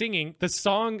good at singing. The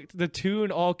song, the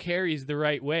tune all carries the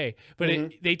right way, but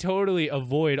they totally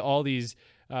avoid all these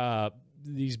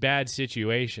bad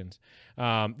situations.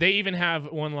 They even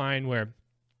have one line where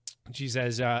she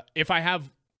says,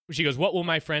 she goes, "What will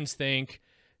my friends think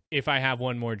if I have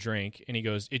one more drink?" And he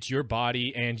goes, "It's your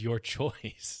body and your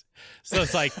choice." So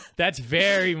it's like, that's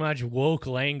very much woke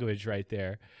language right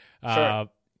there. Sure.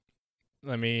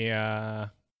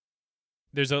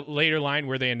 There's a later line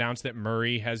where they announce that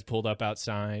Murray has pulled up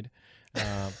outside.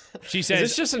 She says,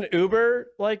 "Is this just an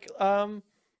Uber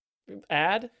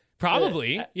ad?"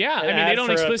 Probably. Yeah. I mean, they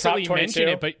don't explicitly mention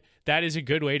it, but that is a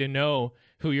good way to know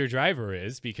who your driver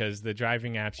is, because the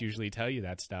driving apps usually tell you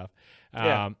that stuff.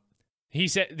 Yeah. He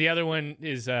said the other one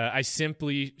is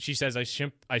she says I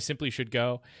simply should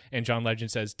go, and John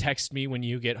Legend says, "Text me when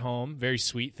you get home." Very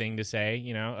sweet thing to say,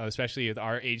 you know, especially with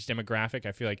our age demographic.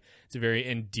 I feel like it's a very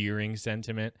endearing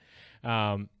sentiment.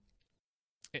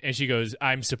 And she goes,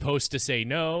 I'm supposed to say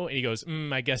no. And he goes,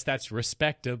 I guess that's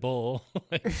respectable.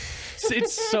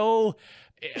 It's so,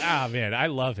 man, I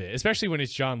love it, especially when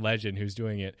it's John Legend who's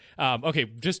doing it. Okay,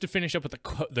 just to finish up with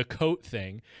the coat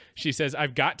thing, she says,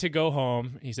 I've got to go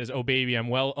home. He says, oh, baby, I'm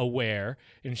well aware.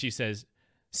 And she says,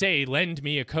 say, lend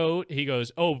me a coat. He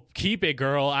goes, oh, keep it,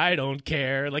 girl. I don't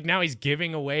care. Like, now he's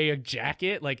giving away a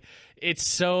jacket. Like, it's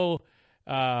so,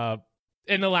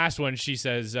 in the last one, she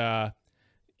says,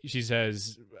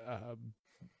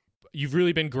 you've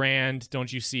really been grand,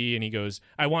 don't you see? And he goes,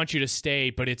 I want you to stay,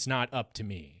 but it's not up to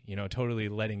me. You know, totally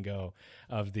letting go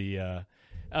of the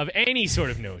of any sort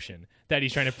of notion that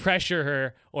he's trying to pressure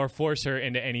her or force her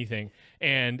into anything.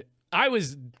 And I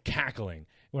was cackling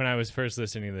when I was first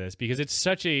listening to this because it's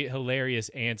such a hilarious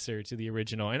answer to the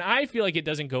original. And I feel like it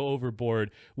doesn't go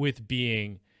overboard with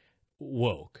being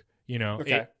woke. You know,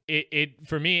 okay. It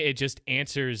for me, it just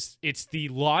answers. It's the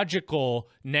logical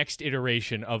next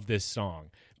iteration of this song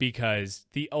because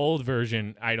the old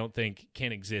version, I don't think,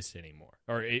 can exist anymore,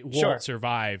 or it won't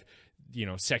survive, you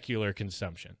know, secular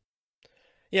consumption.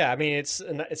 Yeah, I mean,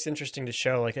 it's interesting to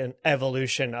show like an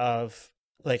evolution of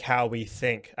like how we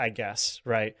think, I guess,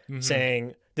 right? Mm-hmm.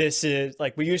 Saying this is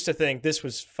like we used to think this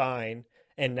was fine,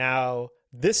 and now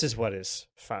this is what is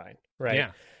fine, right?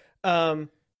 Yeah. I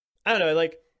don't know,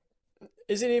 like.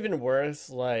 Is it even worth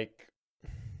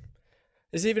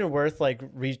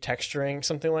retexturing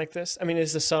something like this? I mean,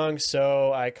 is the song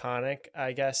so iconic,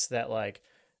 I guess, that like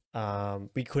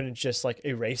we couldn't just like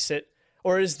erase it?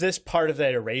 Or is this part of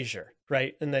that erasure,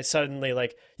 right? And that suddenly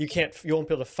like you won't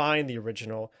be able to find the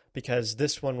original because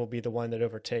this one will be the one that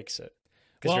overtakes it.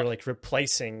 Because you're like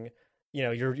replacing, you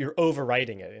know, you're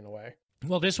overwriting it in a way.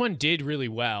 Well, this one did really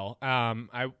well.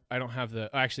 I don't have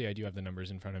actually I do have the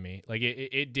numbers in front of me. Like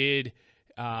it did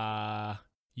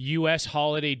U.S.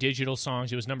 holiday digital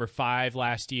songs. It was number 5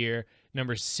 last year,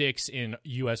 number 6 in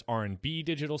U.S. R&B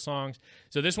digital songs.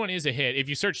 So this one is a hit. If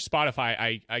you search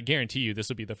Spotify, I guarantee you this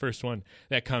will be the first one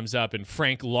that comes up. And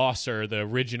Frank Loesser, the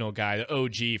original guy, the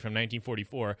OG from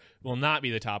 1944, will not be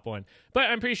the top one. But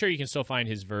I'm pretty sure you can still find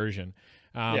his version.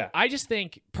 I just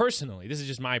think, personally, this is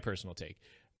just my personal take,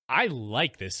 I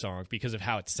like this song because of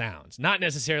how it sounds, not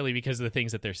necessarily because of the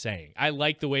things that they're saying. I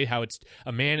like the way how it's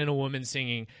a man and a woman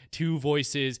singing, 2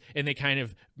 voices, and they kind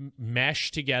of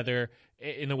mesh together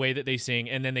in the way that they sing,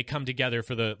 and then they come together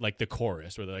for the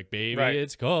chorus where they're like, baby, right.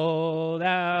 It's cold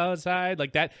outside.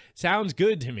 Like, that sounds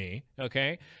good to me,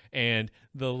 okay? And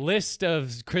the list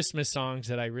of Christmas songs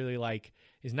that I really like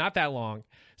is not that long.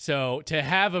 So to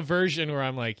have a version where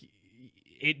I'm like,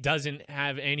 it doesn't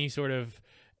have any sort of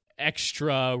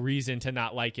extra reason to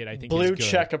not like it, I think blue is good.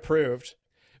 Check approved.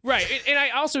 Right. And I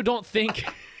also don't think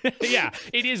yeah,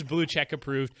 it is blue check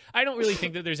approved. I don't really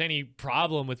think that there's any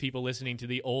problem with people listening to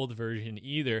the old version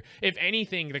either. If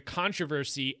anything, the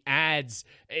controversy adds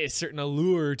a certain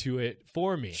allure to it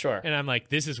for me. Sure. And I'm like,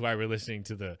 this is why we're listening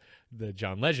to the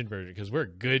John Legend version, because we're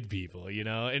good people, you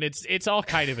know, and it's all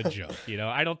kind of a joke, you know.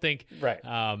 I don't think right.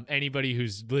 Anybody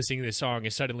who's listening to this song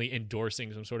is suddenly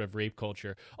endorsing some sort of rape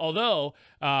culture. Although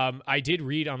I did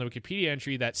read on the Wikipedia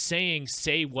entry that saying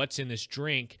 "say what's in this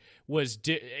drink" was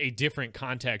a different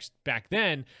context back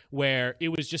then, where it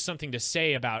was just something to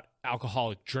say about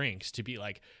alcoholic drinks, to be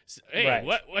like, hey,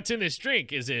 right. what's in this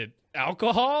drink? Is it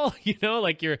alcohol? You know,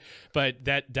 like but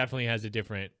that definitely has a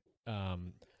different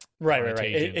right.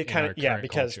 It kind of, yeah,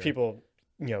 because culture. People,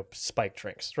 you know, spike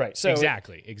drinks, right? So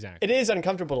exactly. It is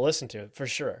uncomfortable to listen to, for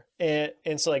sure, and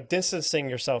so like distancing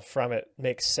yourself from it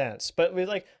makes sense. But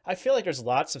I feel like there's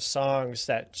lots of songs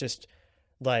that just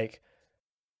like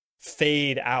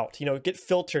fade out, you know, get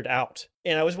filtered out.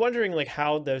 And I was wondering like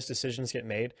how those decisions get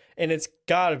made, and it's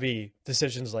got to be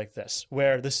decisions like this,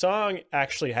 where the song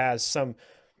actually has some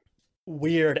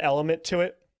weird element to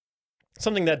it.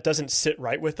 Something that doesn't sit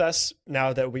right with us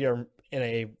now that we are in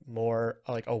a more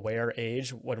like aware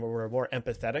age, when we're more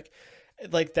empathetic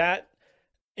like that.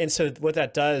 And so what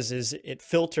that does is it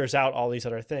filters out all these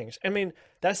other things. I mean,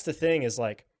 that's the thing, is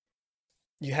like,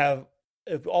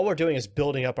 all we're doing is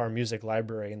building up our music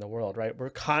library in the world, right?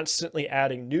 We're constantly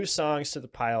adding new songs to the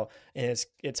pile, and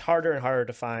it's harder and harder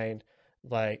to find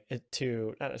not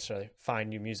necessarily find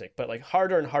new music, but like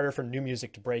harder and harder for new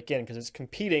music to break in, because it's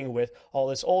competing with all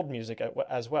this old music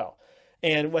as well.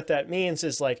 And what that means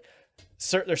is like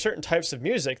there's certain types of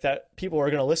music that people are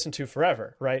going to listen to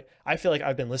forever, right? I feel like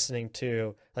I've been listening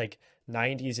to like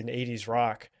 90s and 80s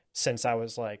rock since I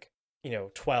was like,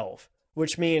 12,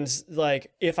 which means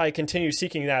like if I continue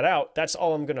seeking that out, that's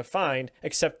all I'm going to find,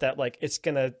 except that like it's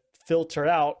going to filter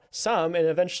out some and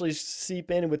eventually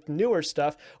seep in with newer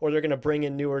stuff, or they're going to bring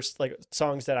in newer like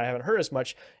songs that I haven't heard as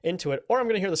much into it, or I'm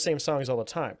going to hear the same songs all the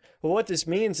time. But what this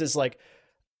means is like,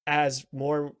 as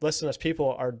more less and less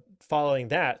people are following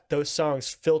that, those songs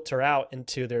filter out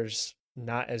into there's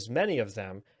not as many of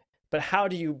them. But how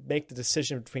do you make the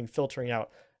decision between filtering out,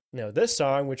 this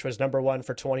song, which was number one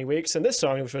for 20 weeks, and this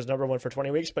song, which was number one for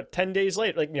 20 weeks, but 10 days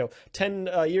later, like, 10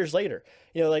 years later,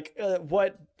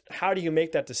 how do you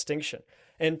make that distinction?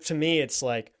 And to me, it's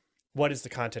like, what is the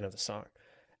content of the song?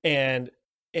 And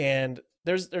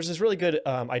there's this really good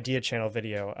Idea Channel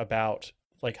video about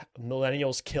like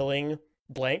millennials killing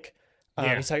blank.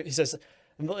 He says,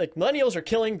 like, millennials are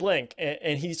killing blank.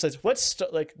 And he says,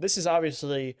 this is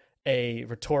obviously a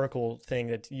rhetorical thing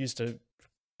that's used to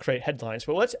create headlines,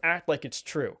 but let's act like it's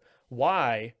true.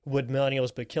 Why would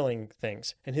millennials be killing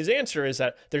things? And his answer is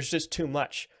that there's just too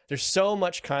much. There's so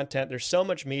much content. There's so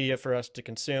much media for us to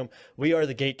consume. We are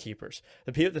the gatekeepers.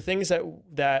 The things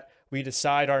that we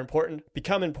decide are important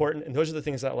become important, and those are the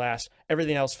things that last.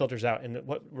 Everything else filters out, and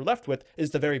what we're left with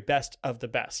is the very best of the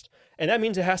best. And that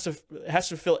means it has to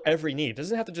fulfill every need. It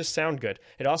doesn't have to just sound good.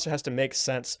 It also has to make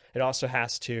sense. It also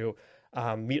has to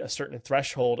meet a certain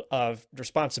threshold of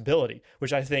responsibility,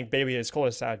 which I think Baby It's Cold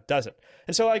Outside doesn't.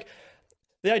 And so, like,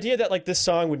 the idea that like this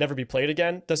song would never be played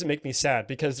again doesn't make me sad,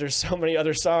 because there's so many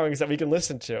other songs that we can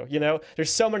listen to. There's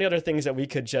so many other things that we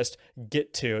could just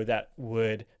get to that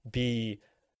would be,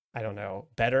 I don't know,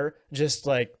 better, just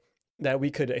like that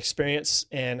we could experience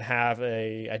and have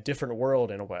a different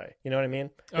world in a way. You know what I mean?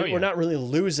 We're not really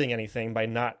losing anything by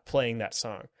not playing that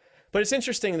song. But it's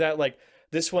interesting that like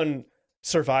this one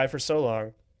survive for so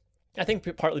long. I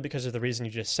think partly because of the reason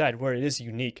you just said, where it is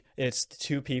unique. It's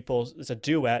two people, it's a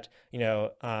duet,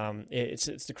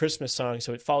 it's the Christmas song,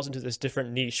 so it falls into this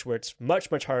different niche where it's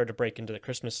much, much harder to break into the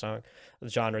Christmas song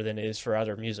genre than it is for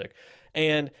other music.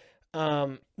 And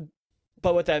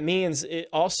but what that means, it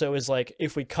also is like,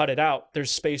 if we cut it out,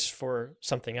 there's space for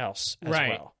something else as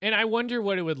well. And I wonder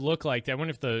what it would look like. I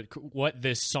wonder what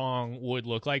this song would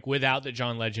look like without the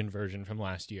John Legend version from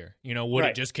last year. Would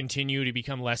it just continue to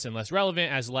become less and less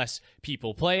relevant as less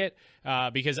people play it?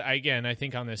 Because again, I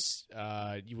think on this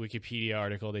Wikipedia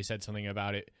article, they said something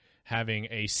about it having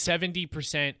a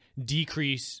 70%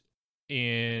 decrease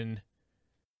in...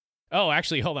 Oh,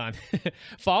 actually, hold on.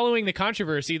 Following the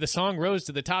controversy, the song rose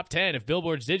to the top 10 of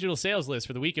Billboard's digital sales list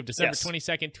for the week of December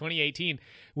 22nd, 2018,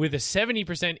 with a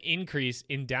 70% increase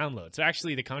in downloads. So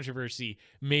actually, the controversy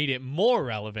made it more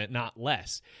relevant, not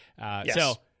less.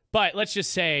 But let's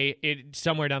just say it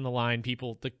somewhere down the line,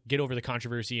 people get over the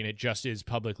controversy and it just is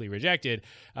publicly rejected.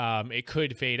 It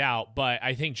could fade out. But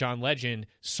I think John Legend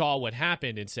saw what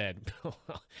happened and said,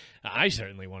 I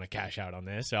certainly want to cash out on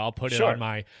this. So I'll put it on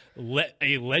my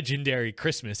a legendary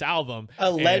Christmas album.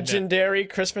 Legendary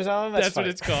Christmas album? That's what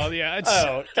it's called. Yeah.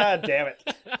 Oh, God damn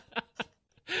it.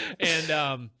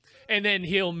 And then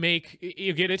he'll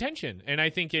get attention. And I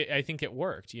think it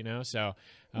worked, so...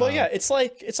 Well, yeah, it's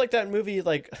like that movie,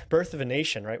 like Birth of a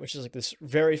Nation, right? Which is like this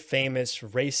very famous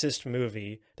racist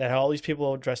movie that had all these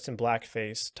people dressed in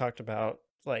blackface talked about,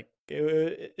 like,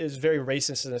 it is very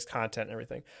racist in its content and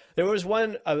everything. There was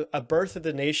a Birth of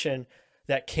the Nation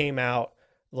that came out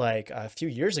like a few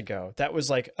years ago that was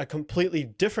like a completely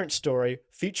different story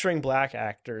featuring black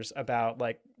actors about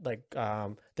like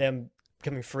them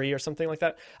becoming free or something like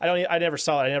that. I never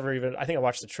saw it. I think I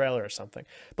watched the trailer or something.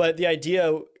 But the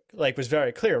idea like was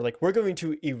very clear. Like, we're going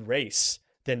to erase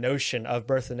the notion of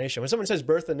Birth of the Nation. When someone says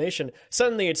Birth of the Nation,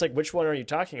 suddenly it's like, which one are you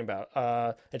talking about?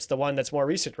 It's the one that's more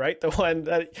recent, right? The one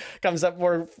that comes up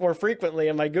more frequently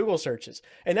in my Google searches.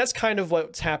 And that's kind of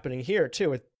what's happening here too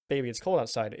with Baby It's Cold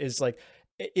Outside, is like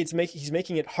he's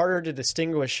making it harder to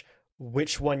distinguish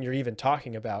which one you're even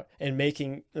talking about, and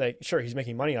making like, sure, he's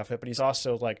making money off it, but he's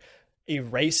also like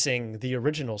erasing the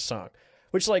original song,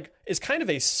 which like is kind of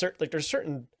there's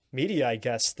certain media, I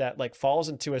guess, that like falls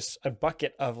into a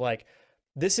bucket of like,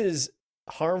 this is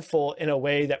harmful in a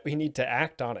way that we need to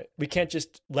act on it. We can't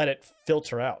just let it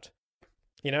filter out,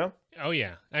 Oh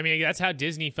yeah. I mean, that's how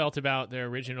Disney felt about their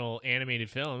original animated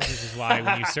films, which is why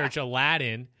when you search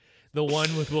Aladdin, the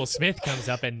one with Will Smith comes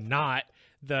up and not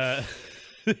the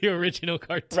original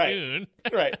cartoon.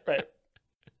 Right.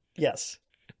 Yes.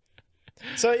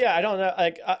 So yeah, I don't know.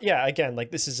 Like, again, like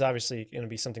this is obviously going to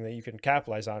be something that you can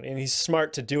capitalize on, and he's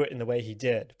smart to do it in the way he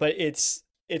did. But it's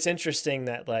interesting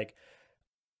that like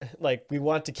we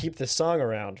want to keep this song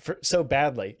around so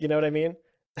badly. You know what I mean?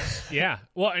 Yeah.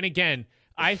 Well, and again,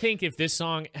 I think if this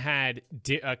song had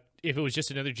if it was just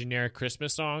another generic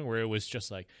Christmas song where it was just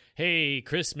like, hey,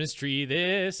 Christmas tree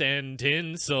this and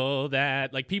tinsel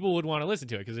that, like people would want to listen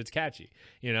to it because it's catchy,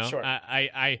 you know. Sure.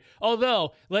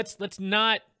 Although let's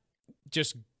not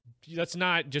just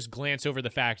glance over the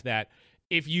fact that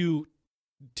if you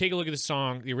take a look at the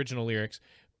song, the original lyrics,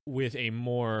 with a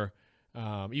more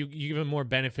you give them more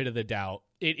benefit of the doubt,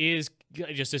 it is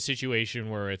just a situation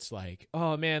where it's like,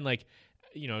 oh man, like,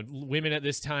 you know, women at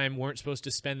this time weren't supposed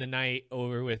to spend the night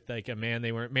over with like a man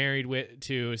they weren't married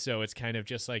to, so it's kind of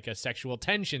just like a sexual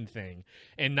tension thing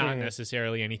and not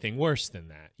necessarily anything worse than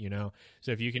that, you know.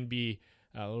 So if you can be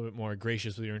a little bit more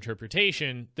gracious with your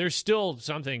interpretation, there's still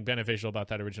something beneficial about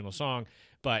that original song,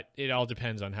 but it all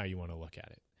depends on how you want to look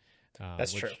at it.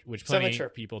 That's true. Which plenty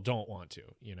of people don't want to,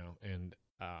 you know, and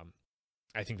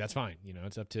I think that's fine. You know,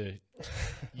 it's up to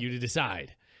you to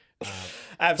decide.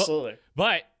 Absolutely.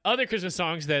 But other Christmas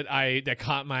songs that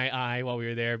caught my eye while we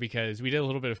were there, because we did a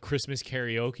little bit of Christmas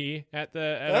karaoke at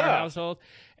our household,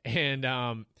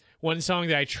 and one song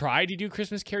that I tried to do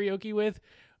Christmas karaoke with,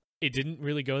 it didn't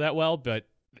really go that well, but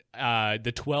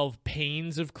the 12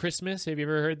 Pains of Christmas. Have you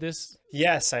ever heard this?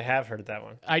 Yes, I have heard that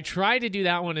one. I tried to do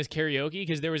that one as karaoke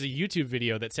because there was a YouTube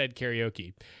video that said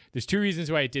karaoke. There's two reasons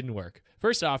why it didn't work.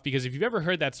 First off, because if you've ever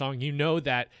heard that song, you know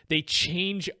that they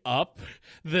change up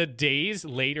the days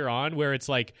later on, where it's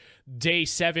like day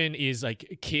 7 is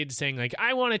like kids saying like,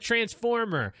 I want a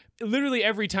transformer. Literally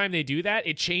every time they do that,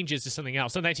 it changes to something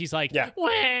else. Sometimes he's like,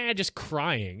 wah, just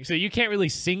crying. So you can't really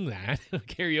sing that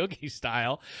karaoke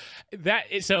style.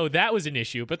 So that was an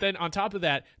issue. But then on top of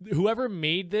that, whoever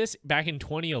made this back in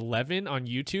 2011 on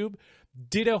YouTube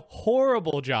did a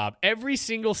horrible job. Every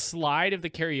single slide of the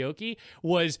karaoke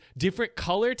was different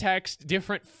color text,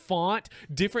 different font,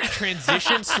 different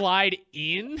transition slide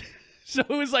in. So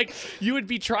it was like you would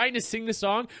be trying to sing the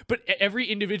song, but every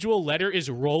individual letter is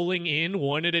rolling in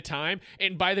one at a time.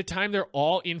 And by the time they're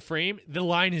all in frame, the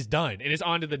line is done and it's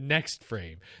on to the next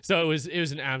frame. So it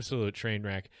was an absolute train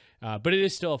wreck. But it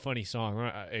is still a funny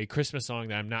song, a Christmas song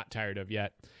that I'm not tired of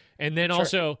yet. And then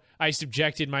also, I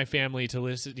subjected my family to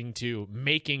listening to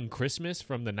Making Christmas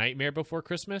from The Nightmare Before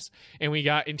Christmas, and we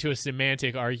got into a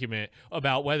semantic argument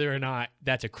about whether or not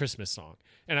that's a Christmas song.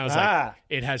 And I was like,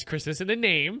 it has Christmas in the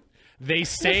name. They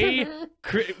say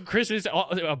Christmas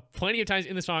plenty of times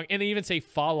in the song, and they even say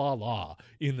fa la la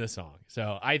in the song.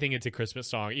 So I think it's a Christmas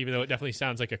song, even though it definitely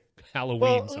sounds like a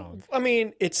Halloween song. I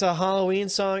mean, it's a Halloween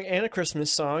song and a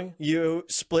Christmas song. You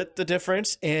split the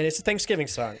difference, and it's a Thanksgiving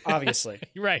song, obviously.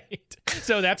 Right.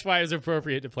 So that's why it was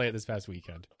appropriate to play it this past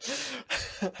weekend.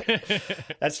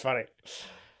 That's funny.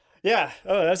 Yeah.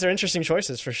 Oh, those are interesting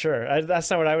choices for sure. That's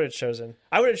not what I would have chosen.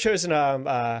 I would have chosen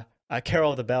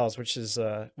Carol of the Bells, which is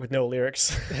with no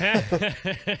lyrics.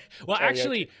 Well,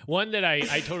 actually, one that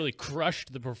I totally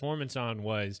crushed the performance on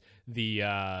was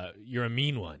the You're a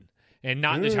Mean One. And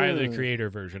not the Tyler, the Creator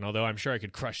version, although I'm sure I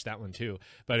could crush that one too.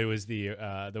 But it was the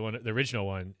original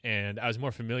one, and I was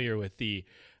more familiar with the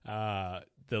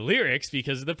lyrics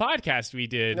because of the podcast we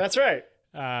did. That's right.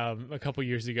 A couple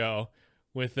years ago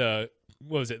with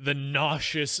what was it? The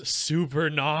Nauseous Super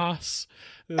Nos.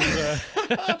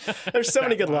 There's so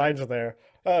many good lines in there.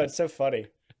 Oh, it's so funny.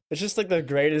 It's just like the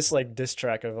greatest like diss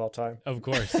track of all time. Of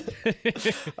course.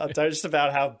 I'll tell you just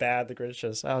about how bad the Grinch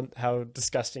is, how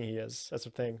disgusting he is. That's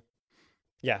the thing.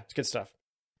 Yeah, it's good stuff.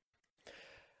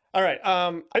 All right,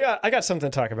 I got something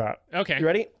to talk about. Okay, you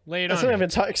ready? Lay it That's on. something I've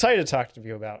been excited to talk to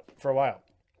you about for a while.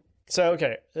 So,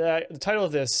 okay, the title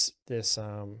of this is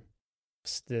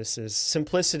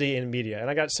Simplicity in Media, and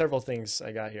I got several things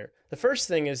I got here. The first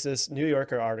thing is this New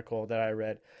Yorker article that I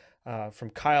read from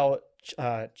Kyle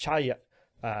Chayka,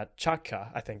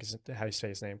 I think is how you say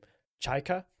his name,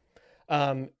 Chayka.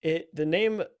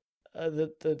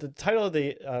 The title of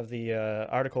the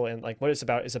article and like what it's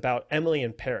about is about Emily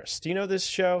in Paris. Do you know this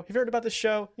show? Have you heard about this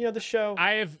show? You know the show?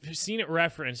 I have seen it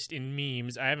referenced in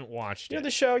memes. I haven't watched it. You know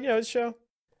the show? You know the show?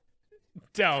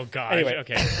 Oh gosh. Anyway.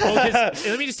 Okay. Well,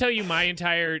 let me just tell you my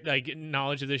entire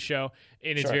knowledge of this show,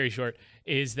 and it's very short.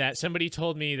 Is that somebody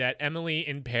told me that Emily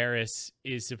in Paris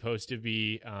is supposed to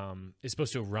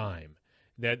rhyme.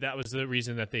 That was the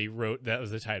reason that they wrote. That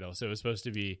was the title. So it was supposed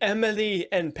to be Emily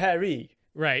in Paris.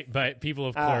 Right, but people,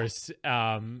 of course,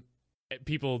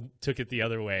 people took it the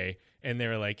other way, and they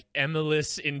were like,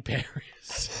 Emilis in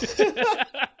Paris.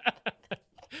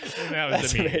 And that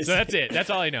was the meme. So that's it. That's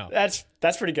all I know. That's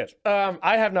pretty good.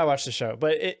 I have not watched the show,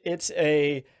 but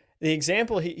the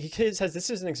example he says this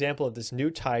is an example of this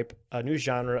new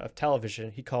genre of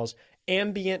television he calls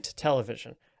ambient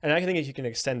television. And I think you can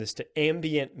extend this to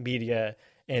ambient media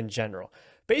in general.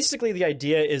 Basically, the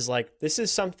idea is like this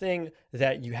is something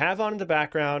that you have on in the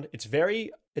background. It's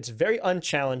very It's very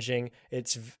unchallenging.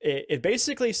 It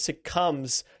basically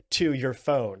succumbs to your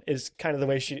phone is kind of the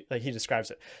way he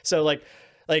describes it. So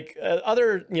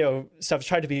other stuff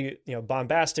tried to be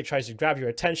bombastic, tries to grab your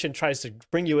attention, tries to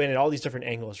bring you in at all these different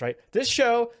angles, right? This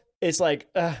show is like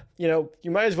you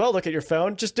might as well look at your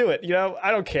phone, just do it,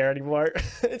 I don't care anymore.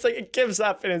 It's like it gives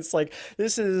up, and it's like,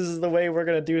 this is the way we're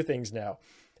gonna do things now.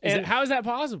 And how is that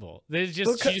possible? She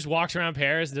just walks around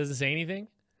Paris and doesn't say anything?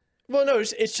 Well, no,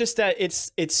 it's just that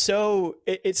it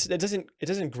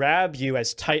doesn't grab you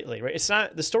as tightly, right? It's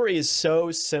not, the story is so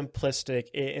simplistic,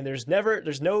 and there's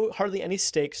hardly any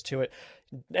stakes to it.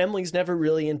 Emily's never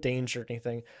really in danger or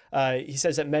anything. He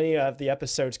says that many of the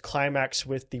episodes climax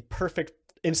with the perfect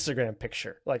Instagram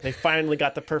picture. Like, they finally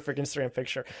got the perfect Instagram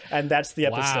picture, and that's the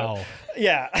episode. Wow.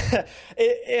 Yeah.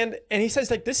 and he says,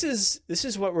 like, this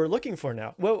is what we're looking for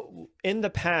now. Well, in the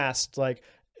past, like,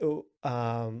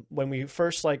 when we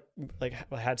first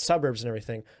had Suburbs and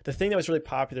everything, the thing that was really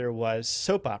popular was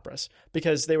soap operas,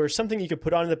 because they were something you could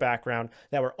put on in the background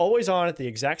that were always on at the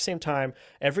exact same time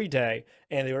every day,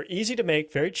 and they were easy to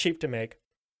make, very cheap to make,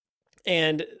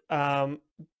 and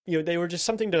they were just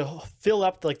something to fill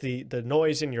up like the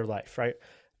noise in your life, right?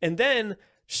 And then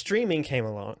streaming came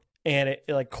along, and it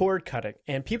like cord cutting,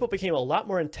 and people became a lot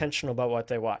more intentional about what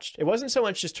they watched. It wasn't so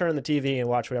much just turn on the TV and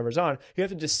watch whatever's on. You have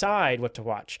to decide what to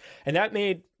watch, and that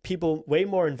made people way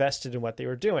more invested in what they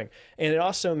were doing. And it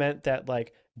also meant that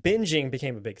like binging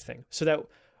became a big thing, so that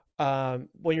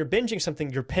when you're binging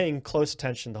something, you're paying close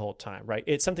attention the whole time, right?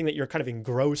 It's something that you're kind of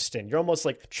engrossed in. You're almost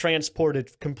like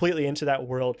transported completely into that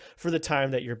world for the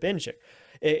time that you're binging.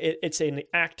 It's an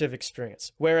active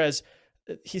experience. Whereas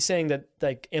he's saying that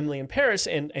like Emily in Paris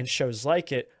and shows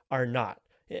like it are not.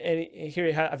 And here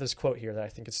you have this quote here that I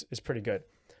think is pretty good.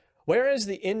 Whereas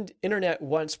the internet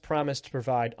once promised to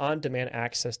provide on-demand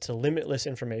access to limitless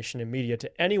information and media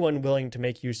to anyone willing to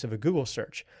make use of a Google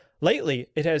search, lately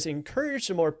it has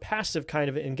encouraged a more passive kind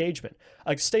of engagement,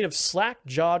 a state of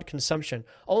slack-jawed consumption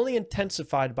only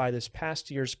intensified by this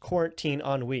past year's quarantine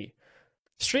ennui.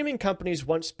 Streaming companies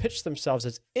once pitched themselves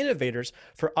as innovators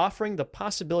for offering the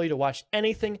possibility to watch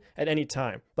anything at any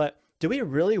time. But do we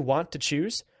really want to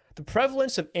choose? The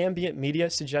prevalence of ambient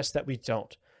media suggests that we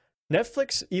don't.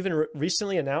 Netflix even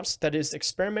recently announced that it is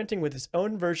experimenting with its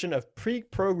own version of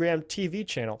pre-programmed TV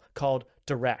channel called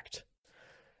Direct.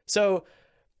 So,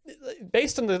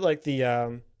 based on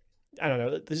I don't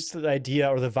know, just the idea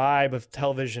or the vibe of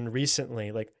television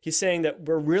recently, like he's saying that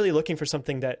we're really looking for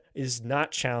something that is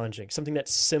not challenging, something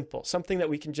that's simple, something that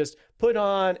we can just put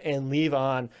on and leave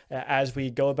on as we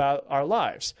go about our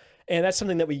lives. And that's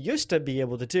something that we used to be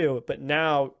able to do, but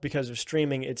now because of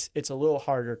streaming, it's a little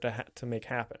harder to make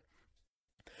happen.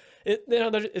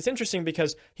 It's interesting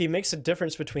because he makes a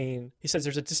difference he says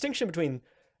there's a distinction between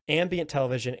ambient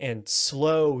television and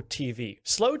slow TV.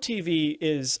 Slow TV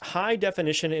is high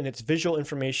definition in its visual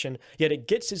information, yet it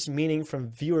gets its meaning from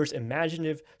viewers'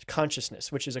 imaginative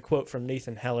consciousness, which is a quote from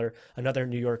Nathan Heller, another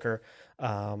New Yorker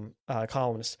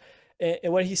columnist.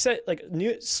 And what he said, like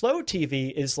slow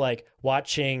TV is like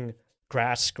watching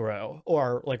grass grow,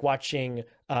 or like watching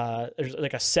there's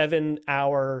like a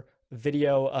 7-hour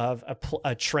video of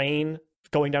a train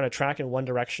going down a track in one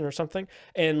direction or something.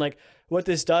 And like what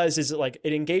this does is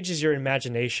it engages your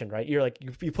imagination, right? You're like,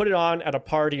 you put it on at a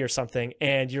party or something,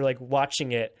 and you're like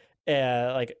watching it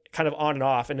like kind of on and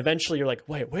off, and eventually you're like,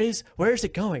 wait, where is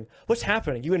it going? What's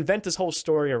happening? You invent this whole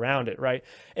story around it, right?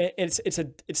 And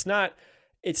it's not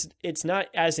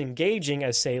as engaging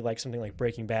as, say, like something like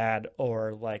Breaking Bad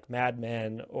or like Mad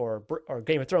Men or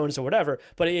Game of Thrones or whatever,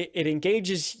 but it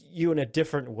engages you in a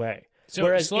different way. So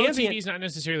whereas slow TV is not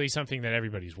necessarily something that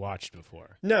everybody's watched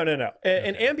before. No. Okay.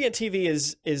 And ambient TV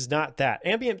is not that.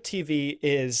 Ambient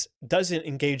TV doesn't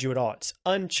engage you at all. It's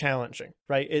unchallenging,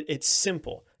 right? It's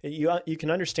simple. You can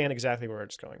understand exactly where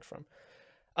it's going from.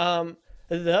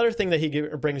 The other thing that he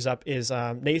brings up is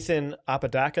Nathan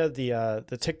Apodaca,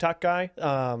 the TikTok guy,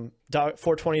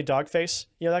 420 Dogface.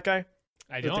 You know that guy?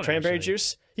 I don't. With the cranberry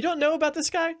juice. You don't know about this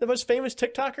guy, the most famous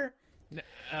TikToker?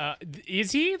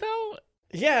 Is he though?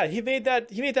 Yeah, he made that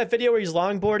video where he's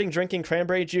longboarding, drinking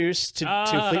cranberry juice to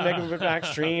Fleetwood Mac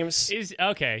streams.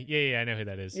 Okay, yeah, I know who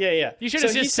that is. Yeah. You should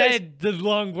have just said the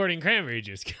longboarding cranberry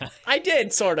juice guy. I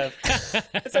did, sort of.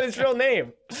 I said his real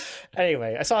name.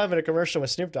 Anyway, I saw him in a commercial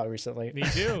with Snoop Dogg recently. Me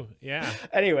too. Yeah.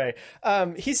 Anyway,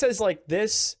 he says like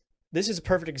this this is a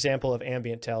perfect example of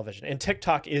ambient television, and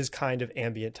TikTok is kind of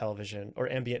ambient television or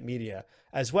ambient media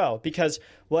as well, because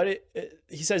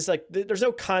he says, like, there's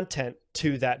no content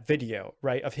to that video,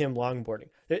 right, of him longboarding.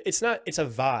 It's a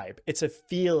vibe. It's a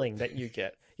feeling that you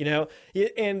get, you know,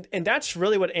 and that's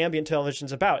really what ambient television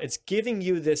is about. It's giving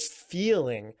you this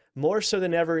feeling more so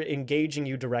than ever engaging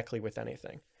you directly with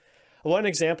anything. One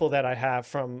example that I have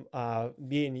from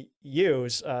me and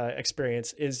you's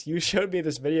experience is you showed me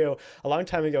this video a long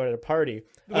time ago at a party.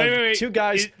 Wait. Two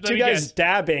guys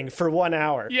dabbing for 1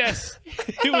 hour. Yes,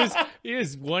 it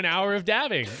was 1 hour of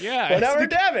dabbing. Yeah, 1 hour of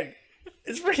dabbing.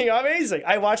 It's freaking amazing.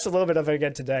 I watched a little bit of it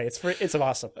again today. It's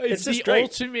awesome. It's just the great.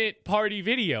 ultimate party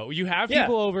video. You have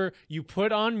people over, you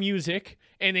put on music,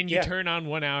 and then you turn on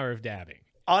 1 hour of dabbing.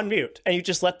 On mute, and you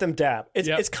just let them dab.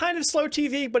 It's kind of slow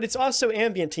TV, but it's also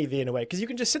ambient TV in a way, because you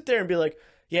can just sit there and be like,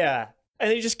 yeah,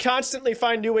 and they just constantly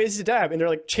find new ways to dab, and they're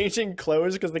like changing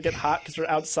clothes because they get hot because they're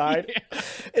outside.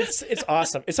 It's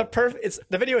awesome.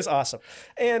 The video is awesome,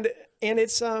 and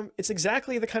it's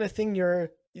exactly the kind of thing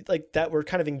that we're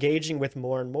kind of engaging with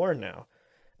more and more now.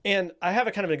 And I have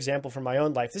a kind of an example from my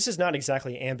own life. This is not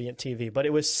exactly ambient TV, but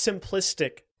it was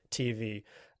simplistic TV.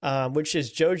 Which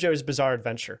is JoJo's Bizarre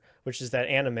Adventure, which is that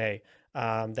anime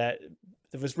that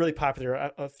was really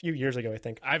popular a few years ago, I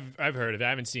think. I've heard of it. I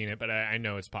haven't seen it, but I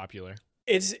know it's popular.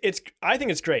 I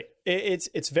think it's great.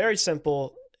 It's very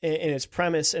simple in its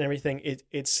premise and everything.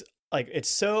 It's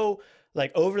so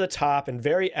like over the top and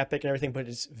very epic and everything, but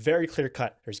it's very clear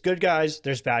cut. There's good guys,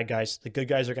 there's bad guys. The good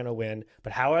guys are going to win,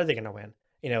 but how are they going to win?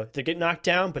 You know, they get knocked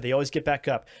down, but they always get back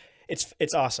up.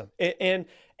 It's awesome.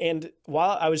 And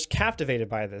while I was captivated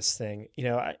by this thing, you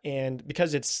know, and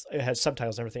because it has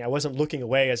subtitles and everything, I wasn't looking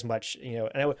away as much, you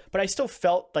know, but I still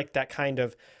felt like that kind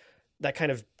of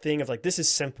thing of like, this is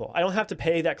simple. I don't have to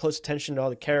pay that close attention to all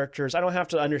the characters. I don't have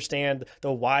to understand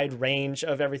the wide range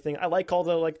of everything. I like all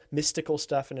the like mystical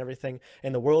stuff and everything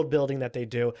and the world building that they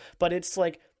do, but it's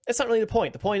like, it's not really the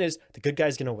point. The point is the good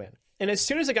guy's going to win. And as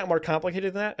soon as it got more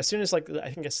complicated than that, as soon as like,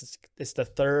 I think it's the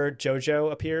third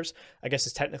JoJo appears, I guess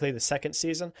it's technically the second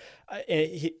season.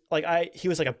 He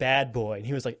was like a bad boy, and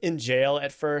he was like in jail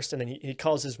at first. And then he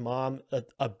calls his mom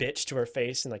a bitch to her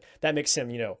face. And like, that makes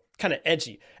him, you know, kind of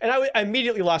edgy. And I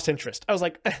immediately lost interest. I was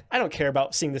like, I don't care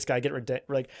about seeing this guy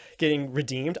getting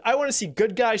redeemed. I want to see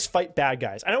good guys fight bad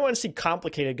guys. I don't want to see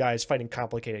complicated guys fighting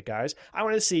complicated guys. I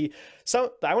want to see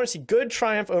good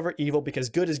triumph over evil, because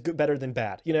good is better than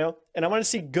bad, you know? And I want to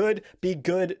see good be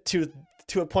good to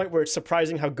a point where it's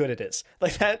surprising how good it is.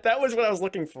 Like that was what I was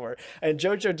looking for. And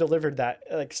JoJo delivered that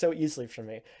like so easily for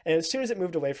me. And as soon as it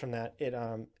moved away from that,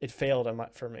 it failed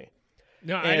for me.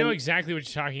 No, I know exactly what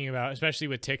you're talking about, especially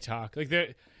with TikTok.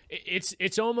 Like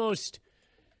it's almost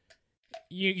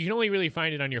you can only really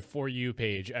find it on your For You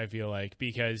page, I feel like,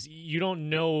 because you don't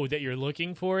know that you're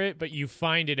looking for it, but you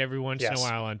find it every once in a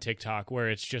while on TikTok, where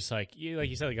it's just like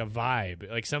you said, like a vibe.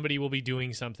 Like somebody will be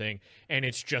doing something, and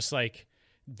it's just like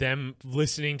them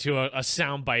listening to a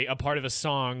soundbite, a part of a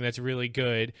song that's really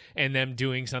good, and them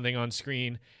doing something on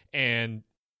screen, and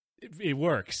it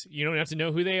works. You don't have to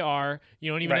know who they are.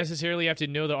 You don't even necessarily have to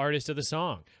know the artist of the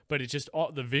song, but it's just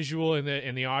all the visual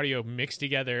and the audio mixed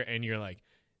together, and you're like,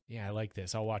 yeah, I like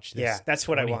this. I'll watch this. Yeah, that's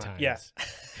what I want. Times.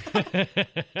 Yeah,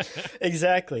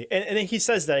 exactly. And he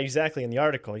says that exactly in the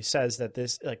article. He says that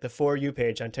this, like the For You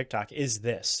page on TikTok, is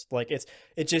this. Like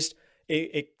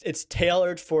it's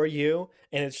tailored for you,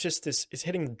 and it's just this. It's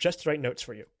hitting just the right notes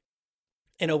for you,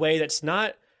 in a way that's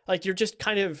not like you're just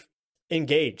kind of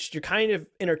engaged. You're kind of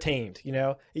entertained. You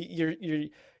know,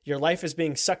 your life is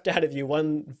being sucked out of you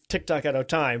one TikTok at a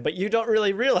time, but you don't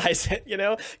really realize it. You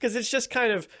know, because it's just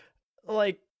kind of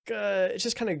like. It's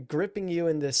just kind of gripping you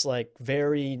in this like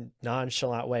very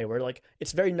nonchalant way, where like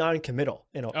it's very non-committal,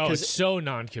 you know. Oh, it's so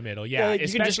non-committal. Yeah, like, you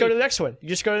can just go to the next one. You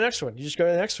just go to the next one. You just go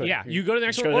to the next one. Yeah, you go to the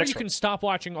next one, or you can stop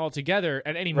watching altogether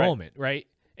at any moment. Right?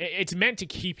 It's meant to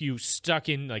keep you stuck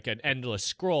in like an endless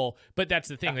scroll, but that's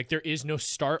the thing. Like there is no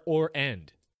start or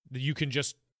end. You can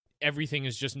just everything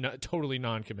is just totally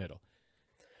non-committal.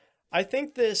 I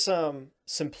think this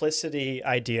simplicity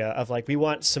idea of like we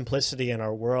want simplicity in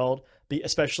our world,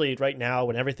 especially right now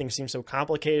when everything seems so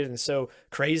complicated and so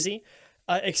crazy,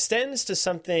 extends to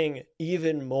something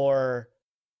even more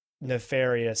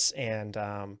nefarious and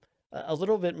a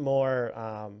little bit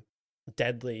more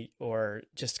deadly or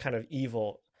just kind of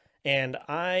evil. And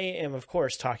I am, of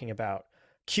course, talking about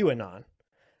QAnon.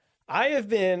 I have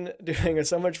been doing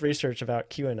so much research about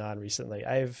QAnon recently.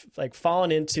 I've like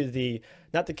fallen into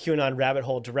not the QAnon rabbit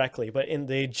hole directly, but in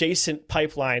the adjacent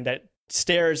pipeline that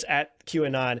stares at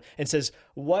QAnon and says,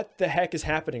 "What the heck is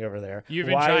happening over there? You've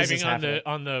been driving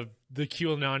on the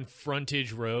QAnon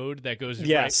frontage road that goes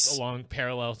right along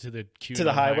parallel to the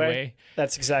QAnon highway.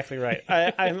 That's exactly right.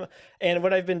 And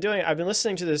what I've been doing, I've been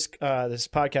listening to this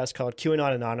podcast called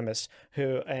QAnon Anonymous,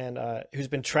 who's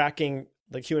been tracking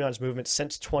the QAnon's movement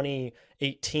since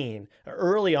 2018,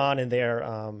 early on in their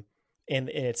in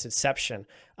its inception.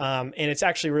 And it's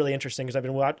actually really interesting because I've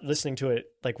been listening to it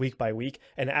like week by week,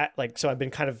 and so I've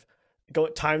been kind of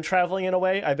time traveling in a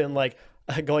way. I've been like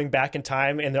going back in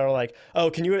time, and they're like, "Oh,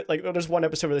 can you like?" There's one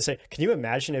episode where they say, "Can you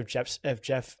imagine if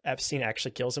Jeff Epstein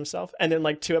actually kills himself?" And then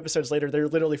like 2 episodes later, they're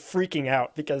literally freaking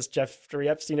out because Jeffrey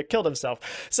Epstein had killed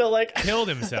himself. So like killed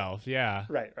himself, yeah,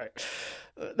 right.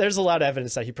 There's a lot of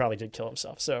evidence that he probably did kill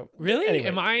himself. So really, anyway,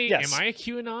 am I a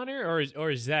QAnoner or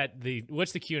is that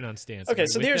what's the QAnon stance? Okay,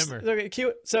 so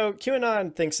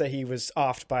QAnon thinks that he was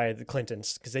offed by the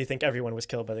Clintons because they think everyone was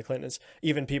killed by the Clintons,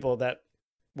 even people that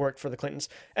worked for the Clintons.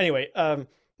 Anyway, I'll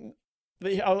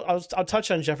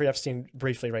touch on Jeffrey Epstein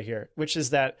briefly right here, which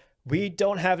is that we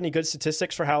don't have any good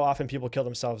statistics for how often people kill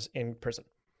themselves in prison.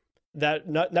 That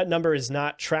number is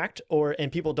not tracked,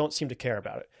 and people don't seem to care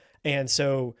about it. And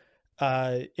so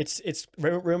it's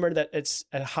rumored that it's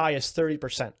as high as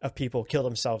 30% of people kill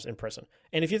themselves in prison.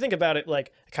 And if you think about it,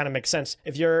 like, it kind of makes sense.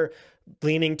 If you're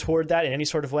leaning toward that in any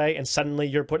sort of way, and suddenly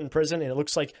you're put in prison, and it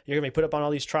looks like you're gonna be put up on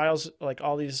all these trials, like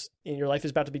all these, your life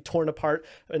is about to be torn apart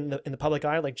in the public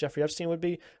eye, like Jeffrey Epstein would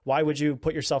be. Why would you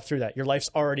put yourself through that? Your life's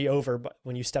already over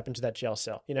when you step into that jail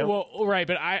cell. You know? Well, right,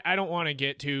 but I don't want to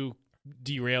get too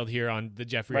derailed here on the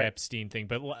Jeffrey Epstein thing.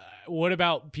 But what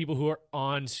about people who are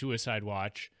on suicide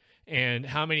watch? And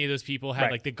how many of those people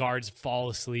had like the guards fall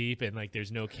asleep and like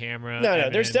there's no camera? No,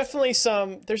 there's definitely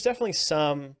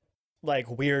some like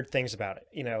weird things about it.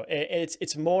 You know, it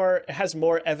has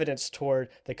more evidence toward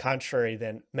the contrary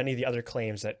than many of the other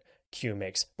claims that Q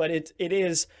makes. But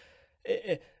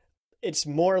it's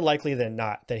more likely than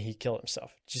not that he killed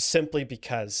himself, just simply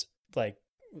because like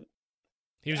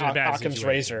he was in a bad Occam's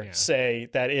situation, razor say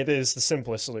that it is the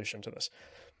simplest solution to this.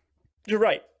 You're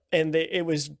right. And it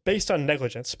was based on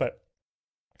negligence, but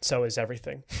so is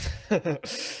everything.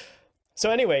 So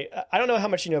anyway, I don't know how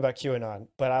much you know about QAnon,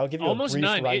 but I'll give you almost a brief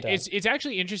none. rundown. It's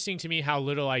actually interesting to me how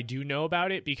little I do know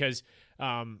about it because,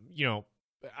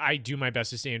 I do my best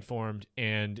to stay informed.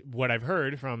 And what I've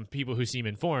heard from people who seem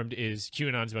informed is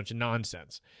QAnon's a bunch of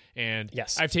nonsense. And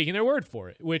yes, I've taken their word for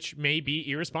it, which may be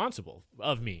irresponsible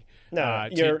of me. No,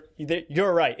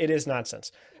 you're right. It is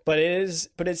nonsense. But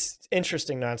it's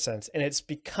interesting nonsense, and it's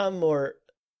become more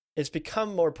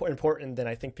important than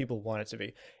I think people want it to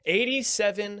be.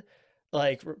 87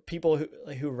 like people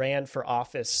who ran for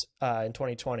office in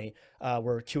 2020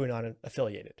 were QAnon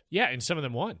affiliated. Yeah, and some of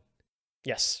them won.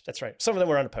 Yes, that's right. Some of them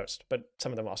were unopposed, but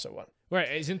some of them also won.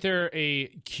 Right? Isn't there a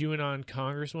QAnon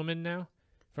congresswoman now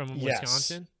from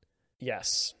Wisconsin?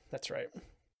 Yes, that's right.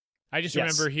 I just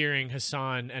remember hearing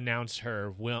Hassan announce her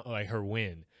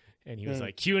win. And he was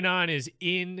like, QAnon is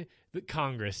in the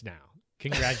Congress now.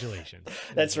 Congratulations.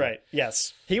 That's right.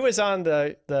 Yes. He was on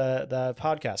the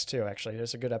podcast too, actually.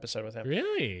 There's a good episode with him.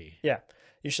 Really? Yeah.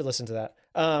 You should listen to that.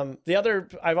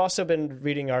 I've also been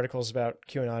reading articles about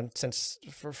QAnon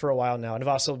for a while now. And I've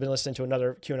also been listening to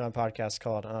another QAnon podcast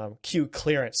called Q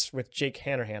Clearance with Jake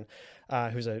Hanrahan,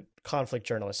 who's a conflict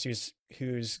journalist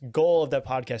whose goal of that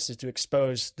podcast is to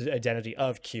expose the identity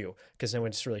of Q because no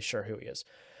one's really sure who he is.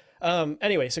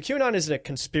 Anyway, so QAnon is a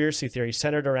conspiracy theory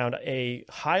centered around a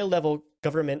high-level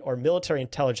government or military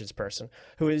intelligence person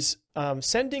who is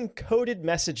sending coded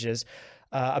messages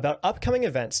about upcoming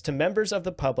events to members of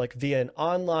the public via an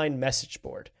online message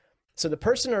board. So the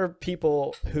person or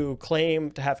people who claim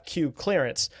to have Q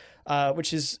clearance,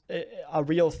 which is a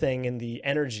real thing in the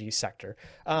energy sector.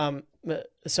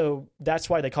 So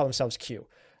that's why they call themselves Q.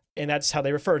 And that's how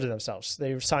they refer to themselves.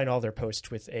 They sign all their posts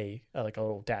with a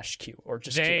little dash Q or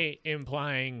just they Q.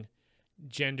 Implying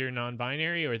gender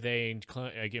non-binary, or they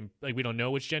like we don't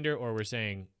know which gender, or we're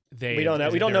saying they. We don't know.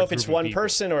 We don't know if it's one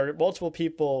person or multiple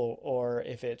people, or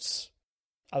if it's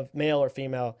a male or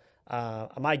female.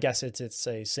 My guess it's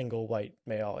a single white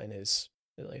male and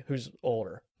who's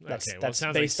older. That's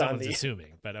sounds based like on someone's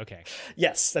assuming, but okay.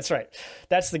 Yes, that's right.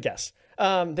 That's the guess.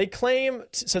 They claim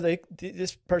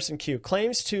this person Q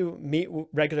claims to meet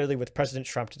regularly with President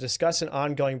Trump to discuss an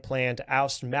ongoing plan to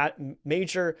oust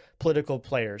major political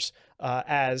players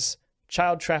as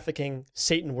child trafficking,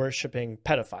 Satan worshiping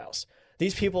pedophiles.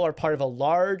 These people are part of a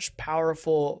large,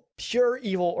 powerful, pure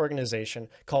evil organization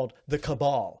called the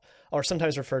Cabal, or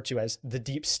sometimes referred to as the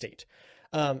Deep State.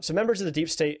 So members of the Deep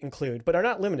State include, but are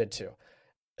not limited to,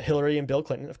 Hillary and Bill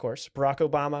Clinton, of course, Barack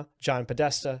Obama, John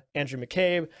Podesta, Andrew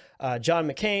McCabe, John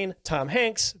McCain, Tom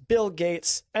Hanks, Bill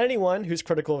Gates, anyone who's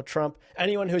critical of Trump,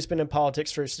 anyone who's been in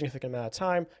politics for a significant amount of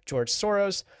time, George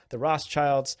Soros, the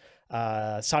Rothschilds,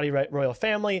 Saudi royal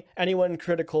family, anyone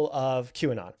critical of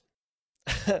QAnon.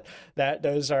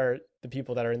 Those are the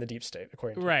people that are in the deep state,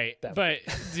 according to them. But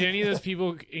do any of those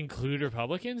people include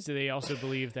Republicans? Do they also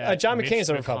believe that John Mitch McCain's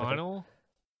a Republican?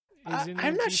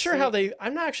 I'm not sure how they.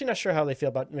 I'm not actually not sure how they feel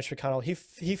about Mitch McConnell.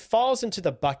 He falls into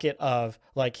the bucket of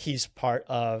like he's part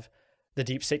of the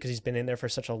deep state because he's been in there for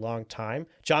such a long time.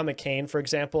 John McCain, for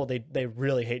example, they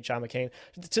really hate John McCain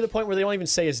to the point where they don't even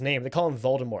say his name. They call him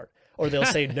Voldemort, or they'll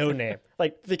say no name,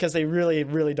 like because they really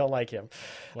really don't like him.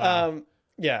 Wow.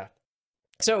 Yeah.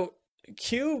 So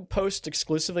Q posts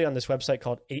exclusively on this website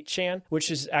called 8chan, which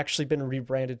has actually been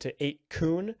rebranded to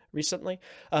 8kun recently,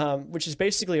 which is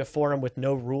basically a forum with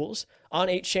no rules. On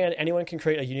 8chan, anyone can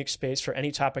create a unique space for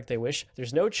any topic they wish.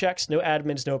 There's no checks, no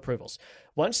admins, no approvals.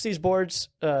 Once these boards,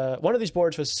 one of these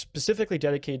boards was specifically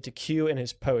dedicated to Q and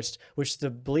his post, which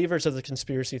the believers of the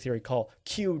conspiracy theory call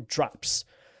Q drops.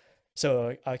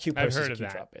 So Q post is a Q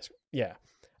drop, basically. Yeah.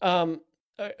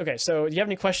 Okay, so do you have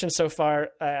any questions so far?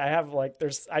 I have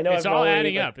I know it's all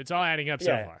adding up. It's all adding up so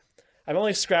far. I've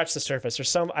only scratched the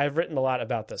surface. I've written a lot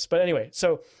about this, but anyway,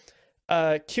 so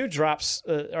Q drops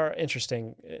are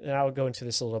interesting, and I'll go into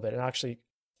this a little bit. And actually,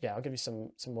 I'll give you some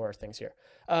more things here.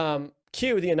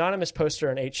 Q, the anonymous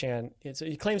poster on 8chan,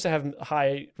 he claims to have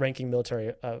high-ranking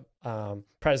military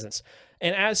presence.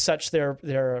 And as such,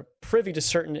 they're privy to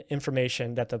certain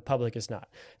information that the public is not.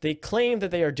 They claim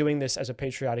that they are doing this as a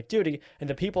patriotic duty, and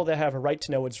the people that have a right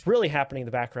to know what's really happening in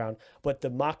the background, but the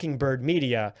Mockingbird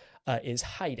media is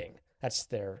hiding. That's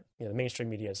the mainstream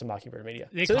media is the Mockingbird media.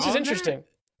 So this is interesting. That?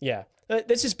 Yeah.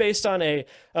 This is based on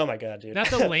oh my God, dude. Not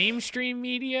the lamestream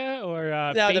media or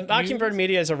no, the Mockingbird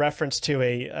media is a reference to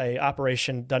a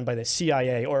operation done by the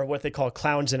CIA, or what they call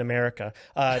clowns in America,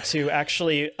 to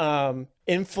actually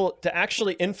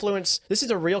influence. This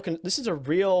is a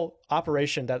real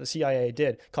operation that the CIA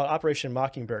did called Operation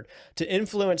Mockingbird to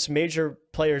influence major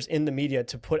players in the media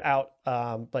to put out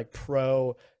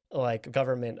pro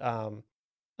government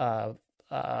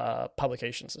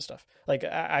publications and stuff,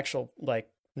 actual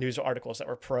news articles that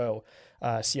were pro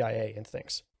CIA and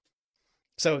things.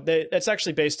 So that's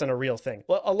actually based on a real thing.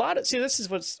 Well, this is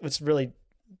what's really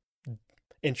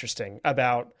interesting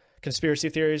about conspiracy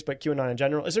theories, but QAnon in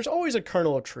general, is there's always a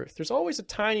kernel of truth. There's always a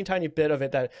tiny, tiny bit of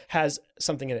it that has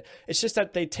something in it. It's just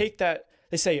that they take that,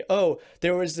 they say, oh,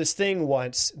 there was this thing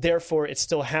once, therefore it's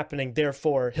still happening,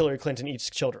 therefore Hillary Clinton eats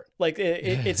children.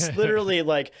 It's literally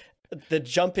like the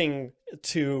jumping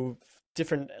to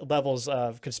different levels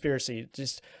of conspiracy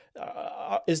just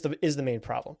is the main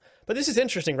problem. But this is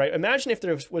interesting, right? Imagine if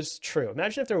there was true.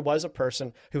 Imagine if there was a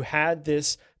person who had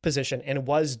this position and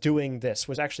was doing this,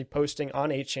 was actually posting on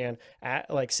 8chan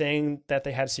saying that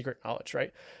they had secret knowledge,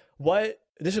 right? There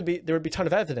would be a ton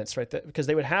of evidence, right? Because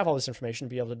they would have all this information to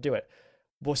be able to do it.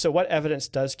 Well, so what evidence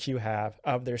does Q have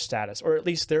of their status, or at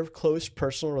least their close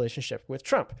personal relationship with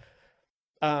Trump?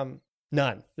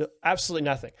 None. Absolutely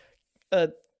nothing.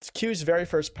 Q's very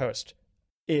first post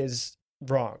is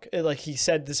wrong. He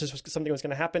said this is something was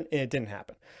going to happen, and it didn't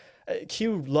happen.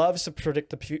 Q loves to predict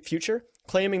the future,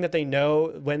 claiming that they know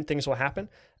when things will happen,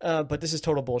 but this is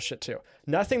total bullshit too.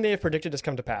 Nothing they have predicted has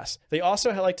come to pass. They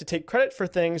also like to take credit for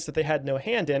things that they had no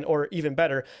hand in, or even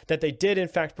better, that they did in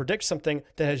fact predict something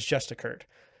that has just occurred.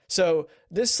 So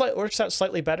this works out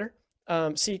slightly better.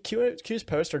 Q's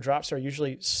posts or drops are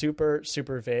usually super,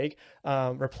 super vague.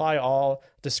 Reply All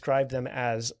describe them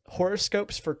as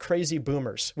horoscopes for crazy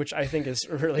boomers, which I think is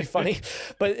really funny,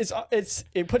 but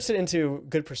it puts it into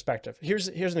good perspective. Here's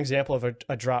an example of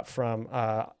a drop from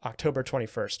October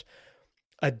 21st.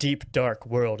 A deep, dark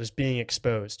world is being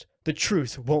exposed. The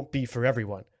truth won't be for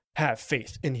everyone. Have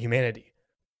faith in humanity.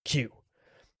 Q.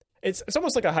 It's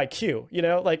almost like a haiku,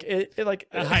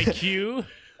 a haiku.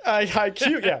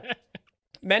 Haiku, yeah.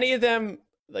 Many of them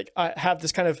have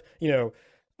this kind of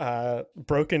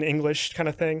broken English kind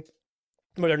of thing,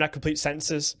 where they're not complete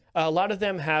sentences. A lot of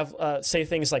them have say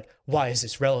things like, "Why is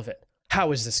this relevant?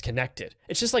 How is this connected?"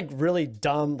 It's just really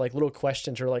dumb little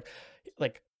questions, or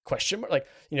like question mark,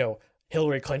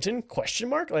 Hillary Clinton question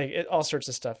mark, all sorts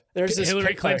of stuff. There's this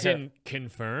Hillary Clinton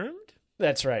confirmed.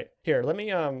 That's right. Here, let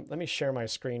me share my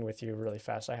screen with you really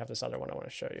fast. I have this other one I want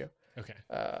to show you. Okay.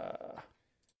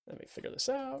 Let me figure this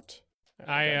out.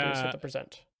 I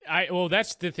present. Well,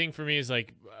 that's the thing for me is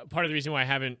part of the reason why I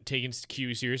haven't taken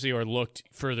Q seriously or looked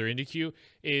further into Q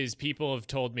is people have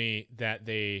told me that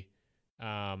they're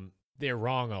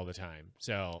wrong all the time.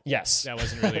 So yes, that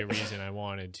wasn't really a reason I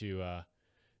wanted to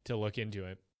to look into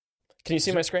it. Can you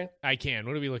see my screen? I can.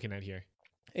 What are we looking at here?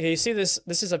 You see this?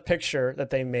 This is a picture that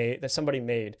they made, that somebody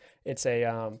made. It's a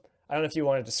I don't know if you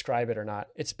want to describe it or not.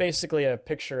 It's basically a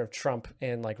picture of Trump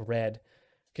in like red.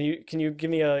 Can you give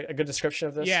me a good description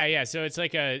of this? Yeah. So it's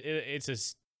like it's a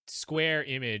square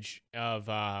image of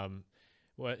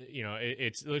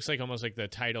it looks like almost like the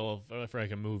title for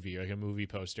like a movie, like a movie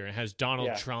poster. It has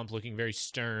Donald Trump looking very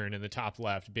stern in the top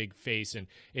left, big face, and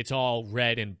it's all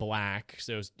red and black.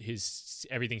 So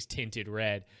everything's tinted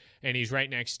red, and he's right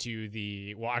next to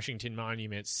the Washington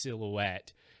Monument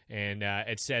silhouette, and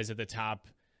it says at the top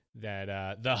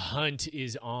that the hunt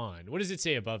is on. What does it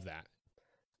say above that?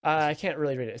 I can't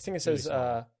really read it. I think it says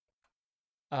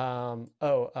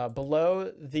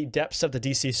below the depths of the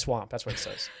DC swamp. That's what it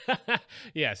says.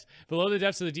 Yes. Below the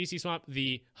depths of the DC swamp,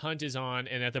 the hunt is on.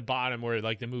 And at the bottom, where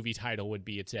like the movie title would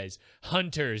be, it says,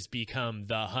 Hunters become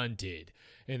the hunted.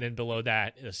 And then below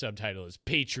that, the subtitle is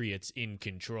Patriots in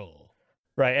control.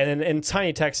 Right. And then in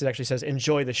tiny text, it actually says,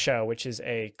 enjoy the show, which is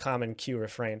a common Q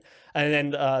refrain. And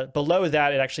then below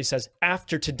that, it actually says,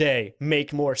 after today,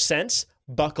 make more sense,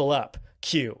 buckle up,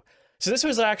 Q. So this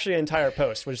was actually an entire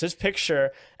post, which is this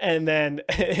picture and then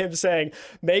him saying,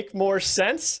 make more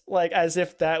sense, like as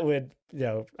if that would,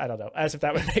 I don't know, as if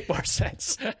that would make more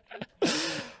sense.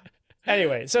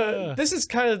 Anyway, so this is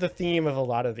kind of the theme of a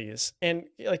lot of these. And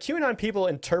like QAnon people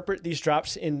interpret these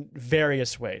drops in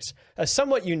various ways. A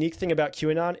somewhat unique thing about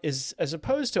QAnon is, as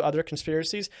opposed to other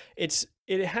conspiracies, it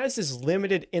has this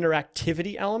limited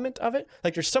interactivity element of it.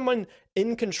 Like there's someone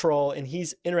in control and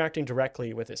he's interacting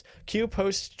directly with this. Q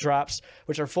posts drops,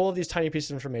 which are full of these tiny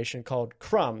pieces of information called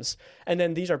crumbs. And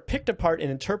then these are picked apart and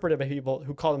interpreted by people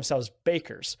who call themselves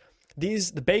bakers.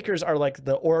 The bakers are like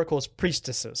the oracle's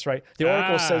priestesses, right? The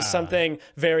oracle says something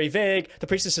very vague. The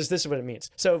priestess says, this is what it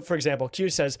means. So, for example, Q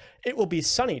says, it will be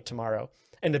sunny tomorrow.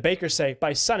 And the bakers say,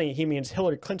 by sunny, he means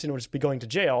Hillary Clinton would be going to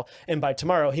jail. And by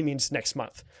tomorrow, he means next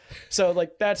month. So,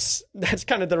 like, that's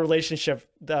kind of the relationship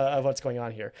of what's going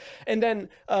on here. And then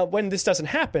when this doesn't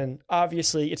happen,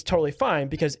 obviously, it's totally fine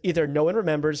because either no one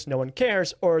remembers, no one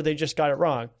cares, or they just got it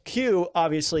wrong. Q,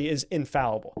 obviously, is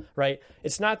infallible, right?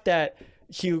 It's not that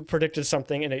Hugh predicted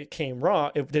something and it came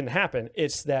wrong. It didn't happen.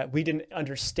 It's that we didn't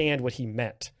understand what he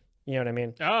meant. You know what I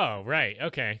mean? Oh, right.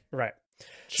 Okay. Right.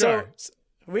 Sure. So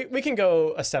we can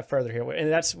go a step further here, and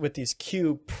that's with these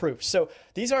Q proofs. So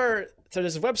there's a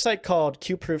website called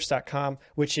qproofs.com,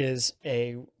 which is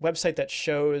a website that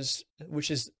shows, which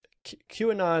is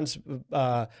QAnon's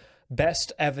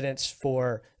best evidence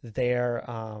for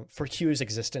for Q's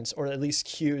existence, or at least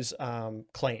Q's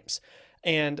claims.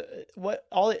 And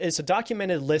it's a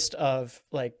documented list of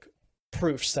like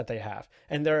proofs that they have,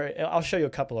 and I'll show you a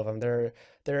couple of them.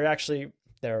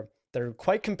 They're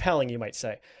quite compelling, you might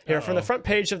say. Here, from the front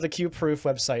page of the Q Proof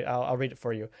website, I'll read it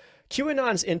for you.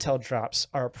 QAnon's intel drops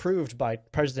are approved by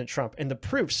President Trump, and the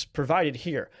proofs provided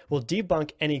here will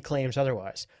debunk any claims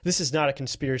otherwise. This is not a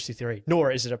conspiracy theory,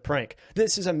 nor is it a prank.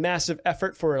 This is a massive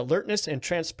effort for alertness and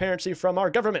transparency from our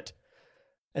government.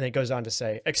 And it goes on to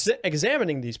say,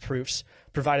 examining these proofs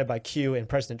provided by Q and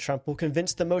President Trump will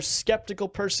convince the most skeptical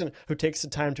person who takes the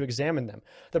time to examine them.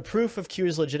 The proof of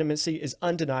Q's legitimacy is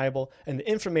undeniable, and the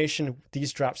information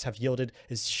these drops have yielded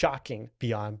is shocking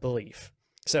beyond belief.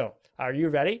 So, are you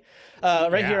ready?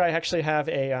 Here, I actually have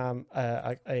a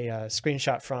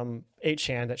screenshot from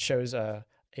 8chan that shows a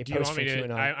post from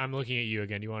QAnon. I'm looking at you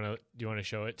again. Do you want to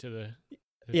show it to the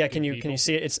yeah? Can you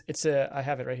see it? I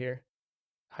have it right here,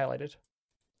 highlighted.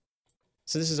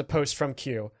 So this is a post from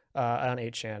Q on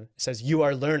 8chan. It says, you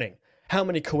are learning. How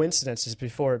many coincidences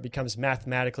before it becomes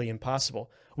mathematically impossible?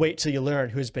 Wait till you learn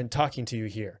who's been talking to you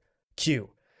here. Q.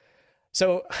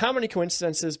 So how many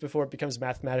coincidences before it becomes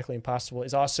mathematically impossible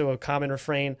is also a common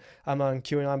refrain among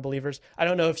QAnon believers. I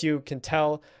don't know if you can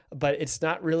tell, but it's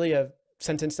not really a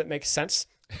sentence that makes sense.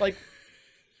 Like,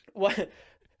 what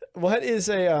is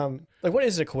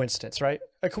a coincidence, right?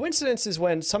 A coincidence is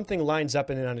when something lines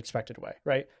up in an unexpected way,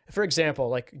 right? For example,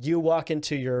 like you walk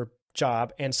into your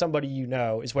job and somebody you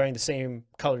know is wearing the same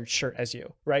colored shirt as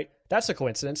you, right? That's a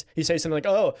coincidence. You say something like,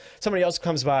 oh, somebody else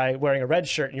comes by wearing a red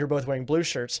shirt and you're both wearing blue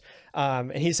shirts.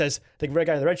 And he says, the red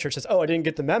guy in the red shirt says, oh, I didn't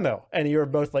get the memo. And you're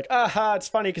both like, aha, it's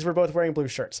funny because we're both wearing blue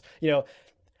shirts.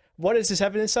 What is this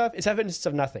evidence of? It's evidence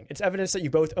of nothing. It's evidence that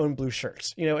you both own blue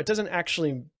shirts. It doesn't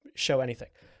actually show anything.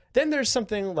 Then there's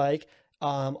something like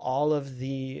all of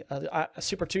the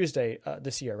Super Tuesday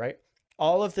this year, right?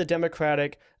 All of the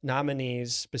Democratic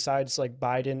nominees, besides like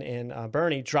Biden and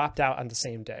Bernie, dropped out on the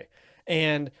same day.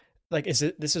 And Like,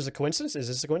 this is a coincidence? Is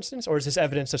this a coincidence, or is this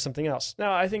evidence of something else?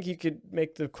 Now, I think you could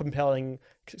make the compelling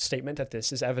statement that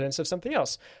this is evidence of something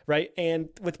else, right? And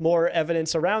with more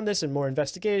evidence around this and more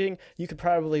investigating, you could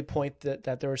probably point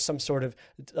that there was some sort of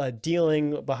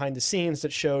dealing behind the scenes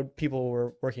that showed people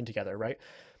were working together, right?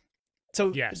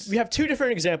 So yes, we have two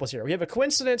different examples here. We have a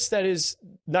coincidence that is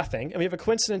nothing, and we have a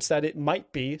coincidence that it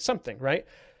might be something, right?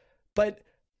 But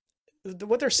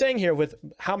what they're saying here with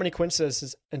how many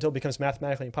coincidences until it becomes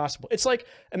mathematically impossible. It's like,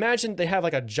 imagine they have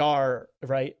like a jar,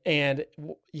 right? And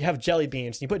you have jelly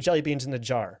beans, and you put jelly beans in the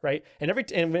jar, right? And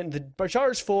when the jar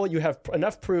is full, you have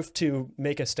enough proof to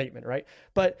make a statement, right?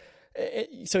 But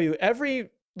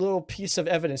every little piece of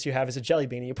evidence you have is a jelly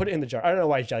bean, and you put it in the jar. I don't know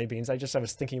why jelly beans. I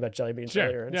was thinking about jelly beans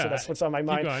earlier, and so that's what's on my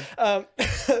mind.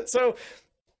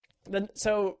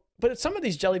 But some of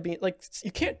these jelly beans, like,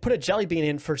 you can't put a jelly bean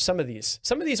in for some of these.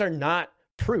 Some of these are not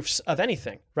proofs of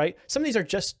anything, right? Some of these are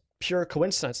just pure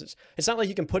coincidences. It's not like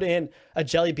you can put in a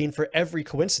jelly bean for every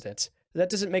coincidence.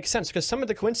 That doesn't make sense, because some of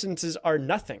the coincidences are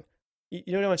nothing.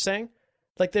 You know what I'm saying?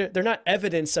 Like, they're not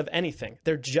evidence of anything.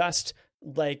 They're just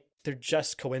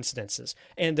coincidences,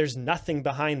 and there's nothing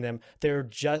behind them. They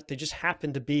just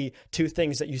happen to be two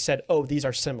things that you said, oh, these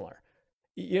are similar.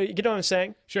 You know what I'm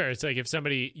saying? Sure. It's like if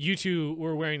you two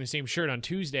were wearing the same shirt on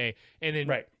Tuesday, and then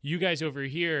you guys over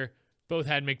here both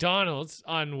had McDonald's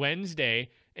on Wednesday,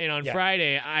 and on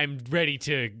Friday, I'm ready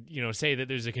to, say that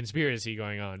there's a conspiracy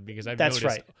going on because I've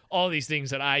noticed all these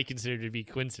things that I consider to be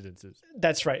coincidences.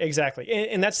 That's right. Exactly.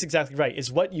 And that's exactly right, is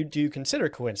what you do consider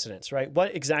coincidence, right?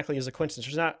 What exactly is a coincidence?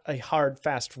 There's not a hard,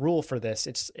 fast rule for this.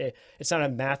 It's not a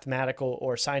mathematical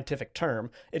or scientific term.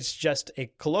 It's just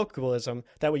a colloquialism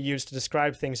that we use to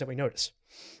describe things that we notice.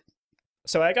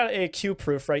 So I got a Q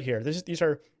proof right here. These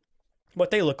are what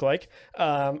they look like.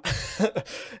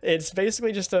 It's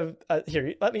basically just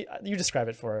here, you describe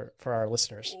it for our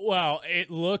listeners. Well,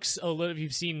 it looks a little, if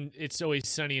you've seen It's Always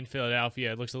Sunny in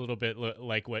Philadelphia, it looks a little bit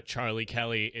like what Charlie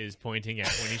Kelly is pointing at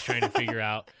when he's trying to figure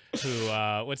out who,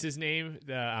 what's his name?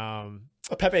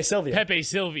 Pepe Sylvia. Pepe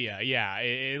Sylvia, yeah.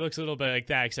 It looks a little bit like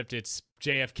that, except it's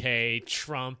JFK,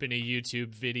 Trump in a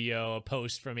YouTube video, a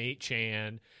post from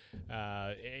 8chan,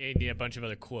 and a bunch of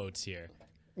other quotes here.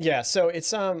 Yeah, so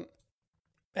it's a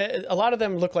lot of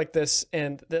them look like this,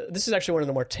 and this is actually one of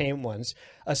the more tame ones.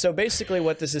 So basically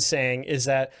what this is saying is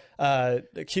that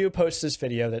Q posts this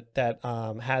video that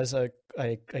has a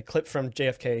clip from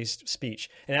JFK's speech.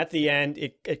 And at the end,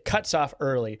 it cuts off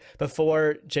early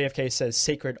before JFK says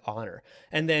sacred honor.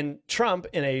 And then Trump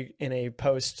in a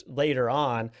post later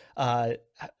on, I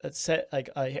guess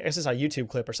it's a YouTube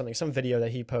clip or something, some video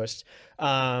that he posts.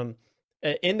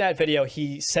 In that video,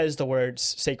 he says the words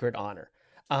sacred honor.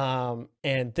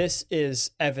 And this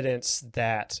is evidence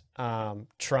that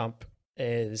Trump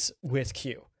is with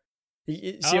Q.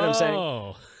 You see what I'm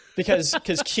saying?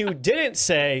 Because Q didn't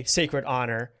say sacred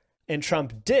honor, and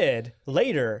Trump did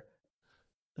later,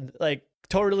 like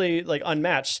totally like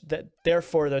unmatched.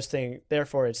 Therefore it's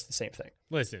the same thing.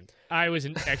 Listen, I was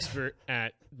an expert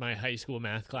at my high school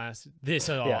math class. This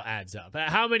all adds up.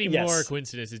 How many more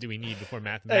coincidences do we need before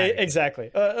mathematics?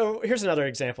 Exactly. Here's another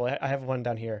example. I have one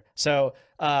down here. So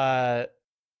you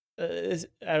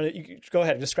go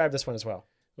ahead and describe this one as well.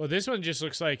 Well, this one just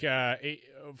looks like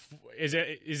is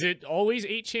it always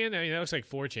 8chan? I mean, that looks like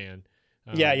 4chan.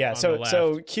 Yeah.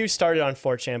 So Q started on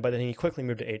 4chan, but then he quickly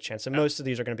moved to 8chan. So most of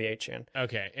these are going to be 8chan.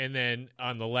 Okay, and then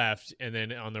on the left, and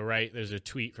then on the right, there's a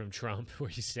tweet from Trump where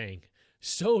he's saying,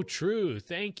 "So true,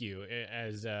 thank you,"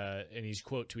 and he's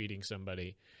quote tweeting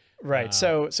somebody. Right.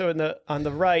 So on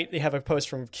the right, they have a post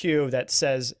from Q that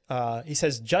says he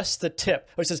says just the tip,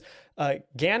 which says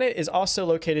Gannett is also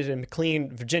located in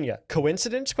McLean, Virginia.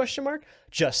 Coincidence? ?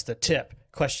 Just the tip.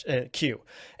 Q.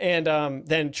 And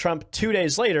then Trump 2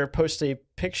 days later posts a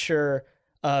picture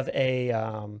of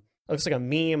looks like a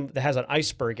meme that has an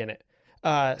iceberg in it.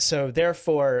 So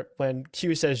therefore, when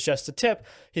Q says just a tip,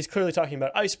 he's clearly talking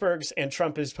about icebergs, and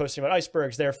Trump is posting about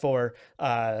icebergs. Therefore,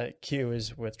 Q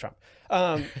is with Trump.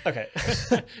 Okay.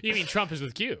 You mean Trump is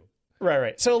with Q?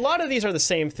 Right. So a lot of these are the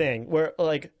same thing,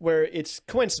 where it's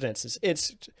coincidences.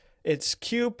 It's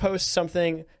Q posts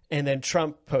something and then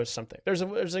Trump posts something. There's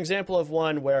an example of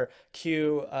one where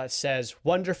Q says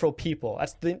 "wonderful people."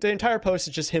 That's the entire post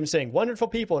is just him saying "wonderful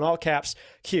people" in all caps,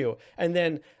 Q. And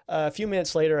then a few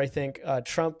minutes later, I think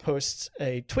Trump posts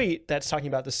a tweet that's talking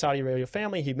about the Saudi Arabia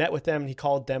family. He met with them and he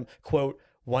called them, quote,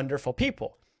 "wonderful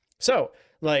people." So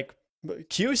like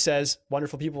Q says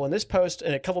wonderful people in this post,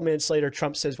 and a couple minutes later,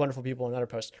 Trump says wonderful people in another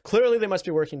post. Clearly, they must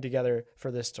be working together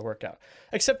for this to work out.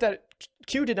 Except that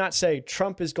Q did not say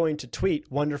Trump is going to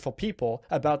tweet wonderful people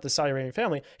about the Saudi Arabian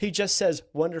family. He just says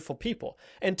wonderful people.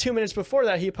 And 2 minutes before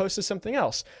that, he posted something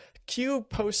else. Q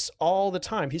posts all the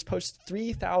time. He's posted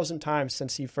 3,000 times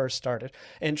since he first started.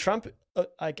 And Trump,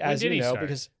 as you know,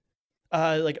 because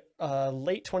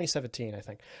late 2017, I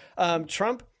think,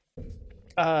 Trump.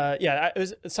 It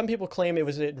was. Some people claim it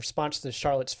was in response to the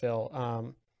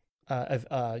Charlottesville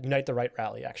Unite the Right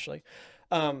rally. Actually,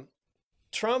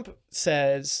 Trump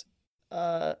says,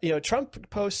 Trump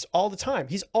posts all the time.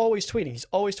 He's always tweeting. He's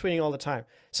always tweeting all the time.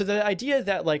 So the idea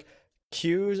that like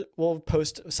Q will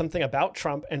post something about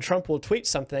Trump and Trump will tweet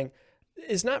something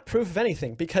is not proof of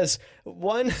anything, because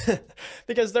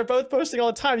because they're both posting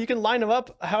all the time. You can line them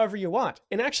up however you want.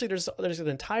 And actually there's an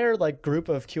entire like group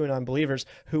of QAnon believers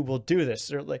who will do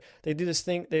this. They do this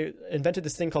thing. They invented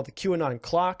this thing called the QAnon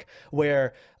clock,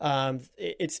 where I've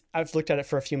looked at it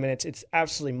for a few minutes. It's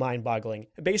absolutely mind-boggling.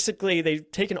 Basically,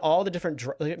 they've taken all the different,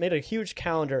 they made a huge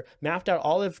calendar, mapped out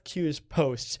all of Q's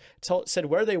posts, said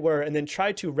where they were, and then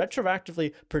tried to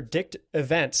retroactively predict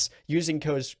events using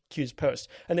Q's post.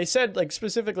 And they said, like,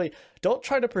 specifically, don't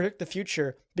try to predict the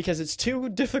future because it's too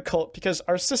difficult, because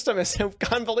our system is so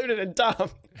convoluted and dumb.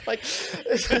 Like,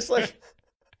 it's just like,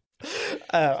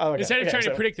 instead of trying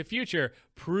to predict the future,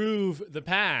 prove the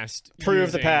past.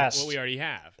 What we already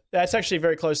have. That's actually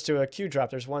very close to a Q drop.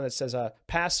 There's one that says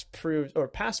past proves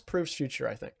future,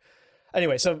 I think.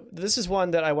 Anyway, so this is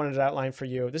one that I wanted to outline for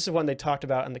you. This is one they talked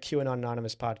about on the QAnon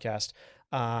Anonymous podcast.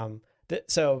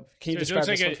 So can you describe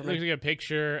this one for me? It looks like a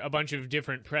picture, a bunch of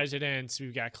different presidents.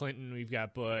 We've got Clinton, we've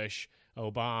got Bush,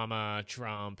 Obama,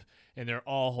 Trump, and they're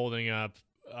all holding up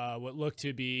what look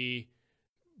to be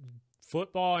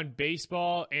football and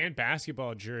baseball and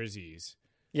basketball jerseys.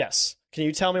 Yes. Can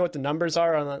you tell me what the numbers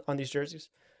are on these jerseys?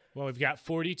 Well, we've got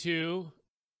 42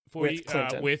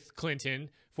 with Clinton,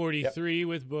 43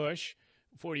 with Bush,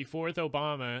 44 with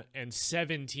Obama, and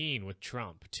 17 with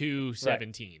Trump. Two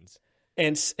 17s.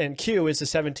 And Q is the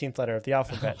 17th letter of the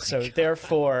alphabet. So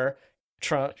therefore,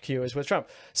 Q is with Trump.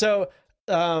 So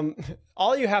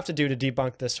all you have to do to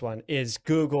debunk this one is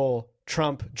Google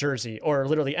Trump jersey, or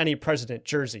literally any president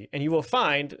jersey, and you will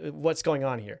find what's going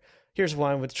on here. Here's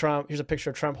one with Trump. Here's a picture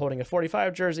of Trump holding a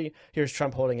 45 jersey. Here's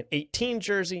Trump holding an 18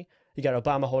 jersey. You got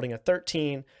Obama holding a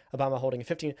 13, Obama holding a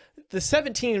 15. The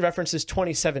 17 references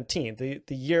 2017,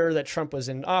 the year that Trump was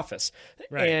in office.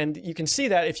 Right. And you can see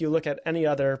that if you look at any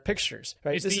other pictures.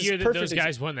 Right? It's the year that those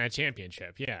guys won that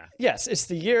championship, yeah. Yes, it's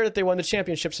the year that they won the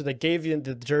championship, so they gave you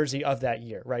the jersey of that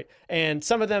year, right? And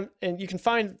some of them, and you can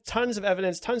find tons of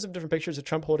evidence, tons of different pictures of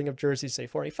Trump holding up jerseys, say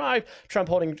 45, Trump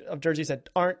holding up jerseys that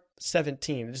aren't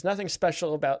 17. There's nothing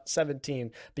special about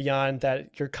 17 beyond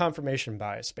that, your confirmation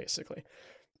bias, basically.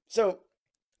 So,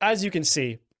 as you can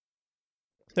see,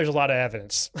 there's a lot of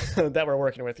evidence that we're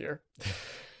working with here.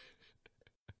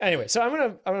 Anyway, so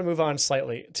I'm gonna move on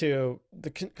slightly to the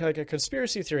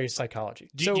conspiracy theory psychology.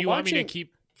 Do you want me to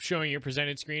keep showing your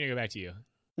presented screen, or go back to you?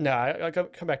 No, I'll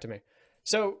come back to me.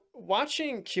 So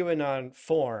watching QAnon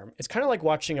form, it's kind of like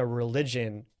watching a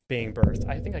religion being birthed.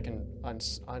 I think I can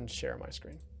unshare my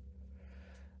screen.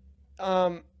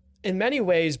 In many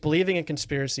ways, believing in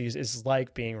conspiracies is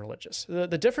like being religious. The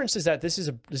difference is that this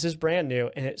is brand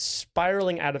new, and it's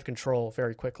spiraling out of control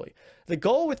very quickly. The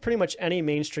goal with pretty much any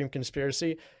mainstream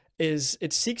conspiracy is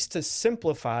it seeks to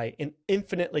simplify an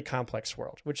infinitely complex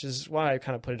world, which is why I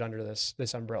kind of put it under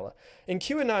this umbrella. In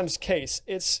QAnon's case,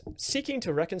 it's seeking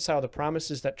to reconcile the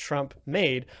promises that Trump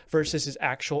made versus his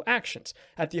actual actions.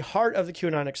 At the heart of the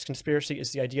QAnon conspiracy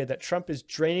is the idea that Trump is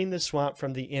draining the swamp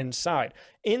from the inside,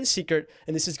 in secret,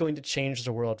 and this is going to change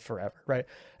the world forever, right?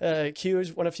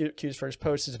 One of Q's first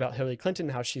posts is about Hillary Clinton,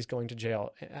 how she's going to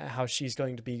jail, how she's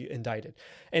going to be indicted.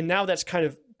 And now that's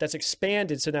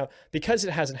expanded. So now, because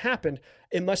it hasn't happened,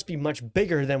 it must be much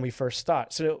bigger than we first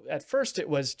thought. So at first it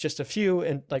was just a few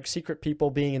and like secret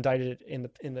people being indicted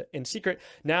in secret.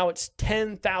 Now it's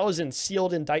 10,000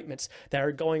 sealed indictments that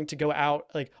are going to go out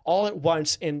like all at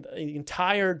once, and the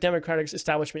entire Democratic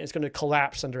establishment is going to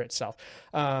collapse under itself.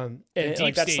 And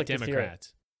deep state like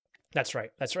Democrats. That's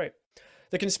right.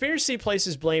 The conspiracy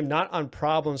places blame not on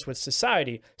problems with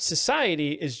society.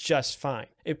 Society is just fine.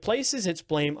 It places its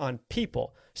blame on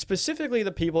people, specifically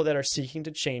the people that are seeking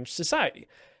to change society.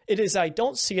 It is I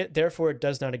don't see it, therefore it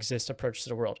does not exist approach to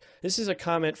the world. This is a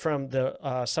comment from the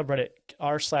subreddit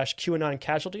r/QAnon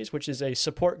casualties, which is a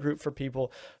support group for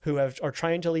people who are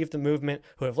trying to leave the movement,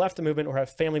 who have left the movement, or have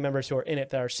family members who are in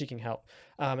it that are seeking help.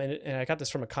 And I got this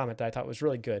from a comment that I thought was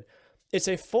really good. It's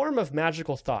a form of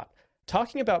magical thought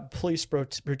Talking about police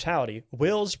brutality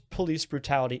wills police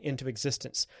brutality into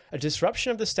existence. A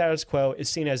disruption of the status quo is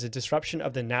seen as a disruption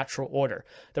of the natural order.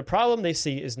 The problem they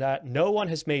see is that no one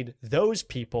has made those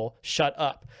people shut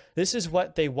up. This is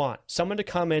what they want. Someone to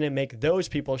come in and make those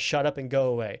people shut up and go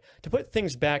away, to put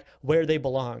things back where they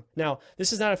belong. Now,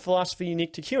 this is not a philosophy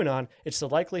unique to QAnon. It's the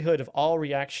lifeblood of all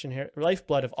reactionary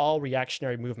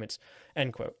movements,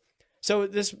 end quote. So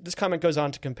this comment goes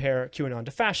on to compare QAnon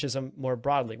to fascism more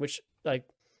broadly, which I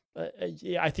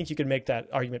think you could make that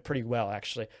argument pretty well,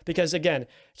 actually, because again,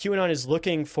 QAnon is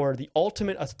looking for the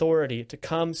ultimate authority to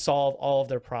come solve all of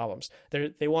their problems.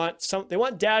 They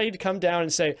want Daddy to come down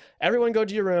and say, "Everyone go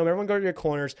to your room, everyone go to your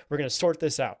corners. We're going to sort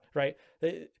this out," right?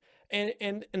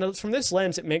 And from this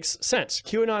lens, it makes sense.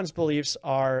 QAnon's beliefs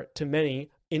are, to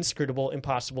many, inscrutable,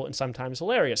 impossible, and sometimes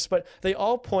hilarious, but they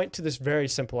all point to this very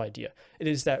simple idea. It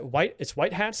is that it's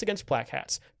white hats against black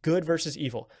hats, good versus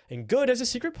evil, and good has a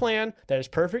secret plan that is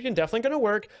perfect and definitely going to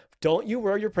work. Don't you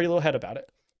worry your pretty little head about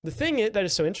it. The thing that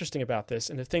is so interesting about this,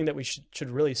 and the thing that we should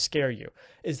really scare you,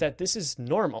 is that this is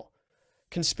normal.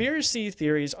 Conspiracy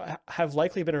theories have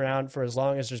likely been around for as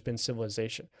long as there's been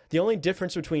civilization. The only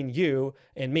difference between you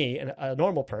and me and a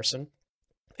normal person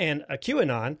and a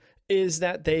QAnon is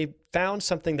that they found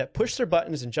something that pushed their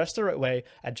buttons in just the right way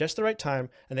at just the right time,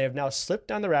 and they have now slipped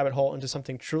down the rabbit hole into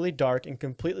something truly dark and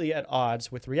completely at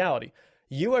odds with reality.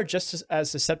 You are just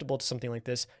as susceptible to something like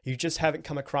this. You just haven't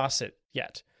come across it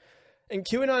yet. And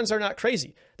QAnons are not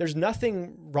crazy. There's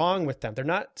nothing wrong with them. They're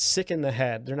not sick in the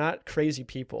head. They're not crazy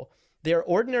people. They are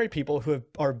ordinary people who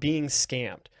are being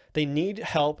scammed. They need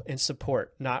help and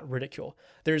support, not ridicule.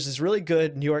 There's this really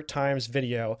good New York Times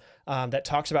video that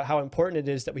talks about how important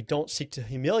it is that we don't seek to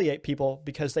humiliate people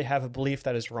because they have a belief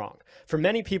that is wrong. For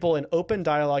many people, an open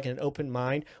dialogue and an open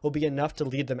mind will be enough to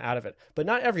lead them out of it. But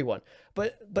not everyone.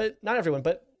 But not everyone.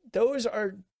 But those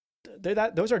are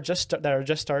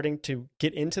just starting to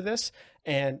get into this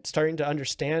and starting to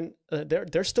understand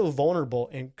they're still vulnerable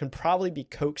and can probably be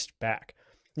coaxed back.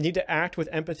 You need to act with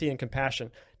empathy and compassion.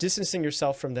 Distancing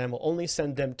yourself from them will only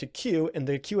send them to Q and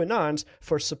the QAnons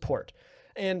for support.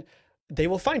 And they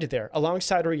will find it there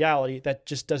alongside a reality that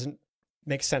just doesn't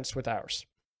make sense with ours.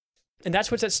 And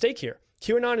that's what's at stake here.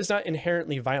 QAnon is not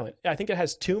inherently violent. I think it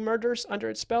has 2 murders under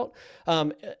its belt,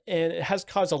 and it has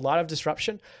caused a lot of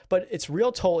disruption, but its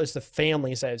real toll is the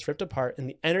families that it's ripped apart and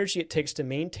the energy it takes to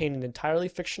maintain an entirely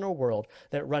fictional world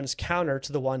that runs counter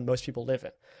to the one most people live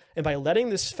in. And by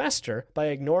letting this fester, by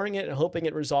ignoring it and hoping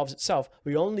it resolves itself,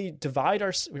 we're only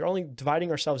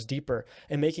dividing ourselves deeper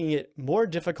and making it more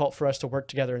difficult for us to work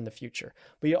together in the future.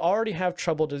 We already have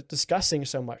trouble discussing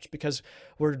so much because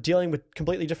we're dealing with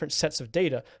completely different sets of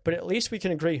data, but at least we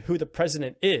can agree who the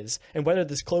president is and whether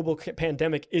this global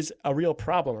pandemic is a real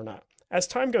problem or not. As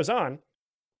time goes on,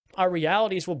 our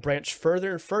realities will branch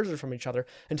further and further from each other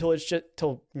until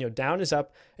down is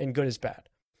up and good is bad.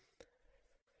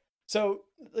 So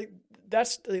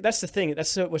that's the thing.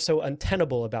 That's what's so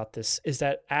untenable about this is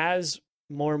that as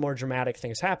more and more dramatic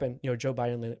things happen, Joe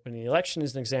Biden winning the election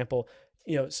is an example.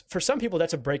 For some people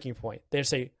that's a breaking point. They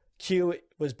say Q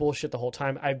was bullshit the whole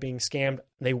time. I'm being scammed.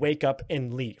 They wake up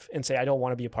and leave and say, I don't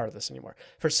want to be a part of this anymore.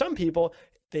 For some people,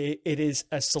 it is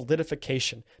a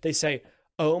solidification. They say,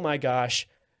 oh my gosh,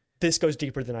 this goes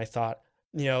deeper than I thought.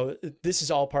 This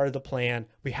is all part of the plan.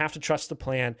 We have to trust the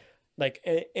plan.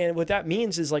 And what that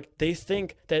means is they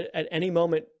think that at any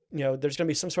moment, there's going to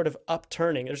be some sort of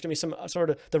upturning. There's going to be some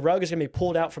sort of, the rug is going to be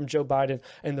pulled out from Joe Biden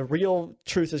and the real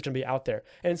truth is going to be out there.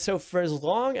 And so for as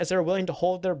long as they're willing to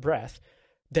hold their breath,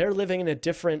 they're living in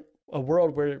a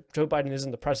world where Joe Biden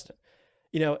isn't the president.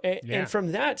 And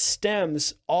from that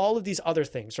stems all of these other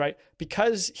things, right?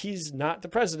 Because he's not the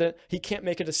president, he can't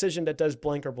make a decision that does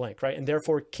blank or blank, right? And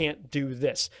therefore can't do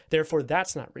this. Therefore,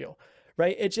 that's not real.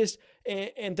 Right? It just,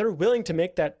 and they're willing to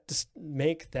make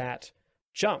that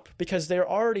jump because they're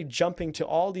already jumping to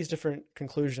all these different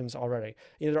conclusions already.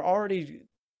 They're already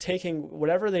taking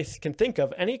whatever they can think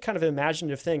of, any kind of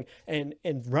imaginative thing, and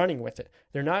running with it.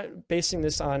 They're not basing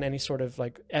this on any sort of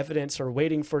evidence or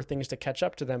waiting for things to catch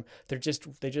up to them. They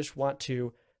just want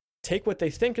to take what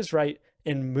they think is right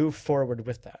and move forward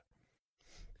with that.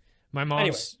 My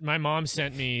mom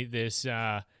sent me this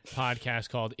podcast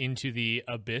called Into the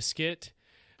Abiscuit,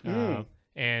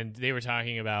 and they were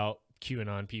talking about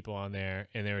QAnon people on there,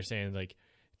 and they were saying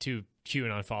 2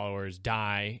 QAnon followers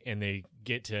die, and they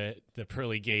get to the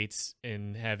pearly gates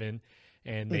in heaven,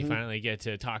 and they finally get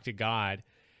to talk to God,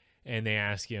 and they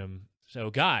ask him, "So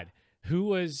God,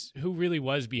 who really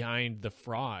was behind the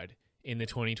fraud in the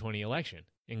 2020 election?"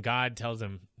 And God tells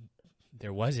them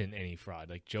there wasn't any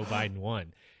fraud. Joe Biden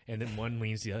won. And then one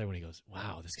leans to the other one. He goes,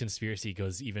 wow, this conspiracy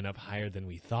goes even up higher than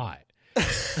we thought.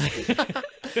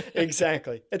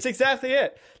 Exactly. It's exactly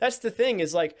it. That's the thing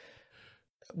is like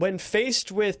when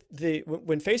faced with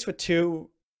two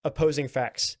opposing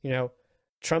facts, you know,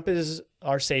 Trump is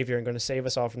our savior and going to save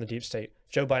us all from the deep state.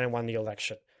 Joe Biden won the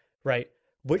election, right?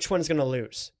 Which one's going to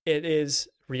lose? It is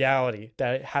reality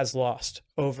that it has lost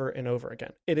over and over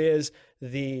again. It is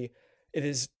the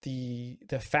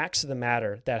facts of the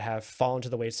matter that have fallen to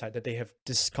the wayside, that they have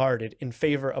discarded in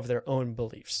favor of their own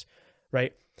beliefs,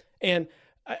 right? And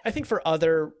I think for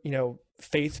other, you know,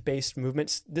 faith-based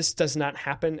movements, this does not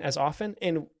happen as often.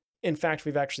 And in fact,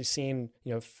 we've actually seen,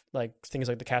 you know, like things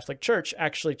like the Catholic Church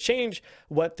actually change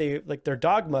what they like their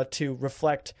dogma to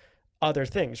reflect other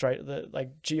things, right?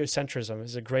 Like geocentrism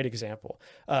is a great example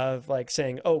of like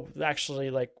saying, oh, actually,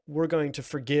 like we're going to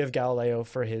forgive Galileo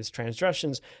for his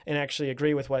transgressions and actually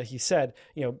agree with what he said.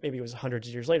 You know, maybe it was hundreds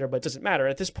of years later, but it doesn't matter.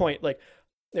 At this point, like,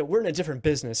 you know, we're in a different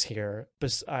business here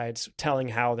besides telling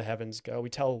how the heavens go. We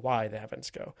tell why the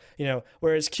heavens go, you know,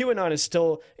 whereas QAnon is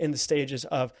still in the stages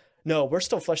of, no, we're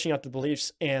still fleshing out the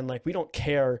beliefs and like we don't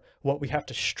care what we have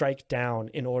to strike down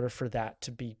in order for that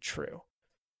to be true.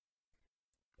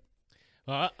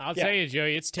 Well, I'll tell you,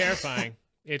 Joey, it's terrifying.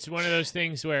 It's one of those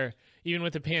things where even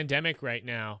with the pandemic right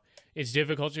now, it's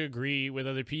difficult to agree with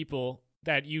other people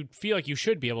that you feel like you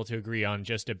should be able to agree on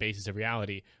just a basis of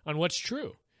reality on what's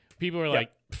true. People are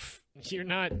like, you're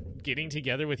not getting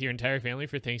together with your entire family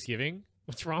for Thanksgiving?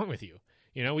 What's wrong with you?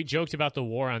 You know, we joked about the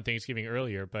war on Thanksgiving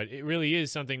earlier, but it really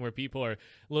is something where people are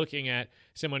looking at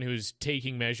someone who's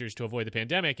taking measures to avoid the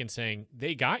pandemic and saying,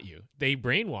 they got you, they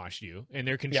brainwashed you, and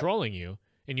they're controlling you,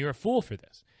 and you're a fool for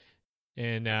this.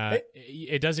 And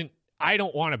it doesn't, I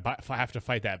don't want to have to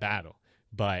fight that battle,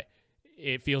 but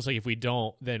it feels like if we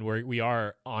don't, then we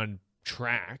are on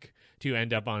track to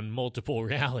end up on multiple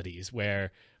realities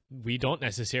where we don't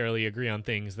necessarily agree on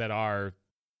things that are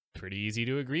pretty easy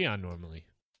to agree on normally.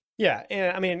 Yeah,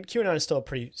 and I mean, QAnon is still a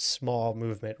pretty small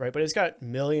movement, right? But it's got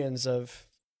millions of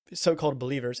so-called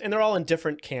believers, and they're all in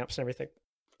different camps and everything.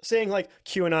 Saying like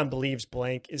QAnon believes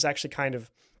blank is actually kind of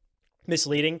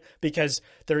misleading because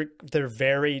they're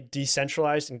very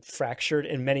decentralized and fractured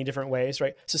in many different ways,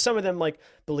 right? So some of them like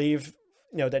believe,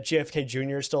 you know, that JFK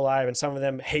Jr. is still alive, and some of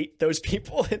them hate those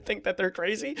people and think that they're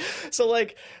crazy. So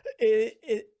like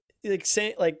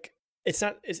it's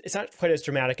not quite as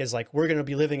dramatic as like we're going to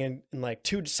be living in like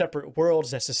two separate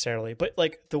worlds necessarily, but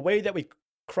like the way that we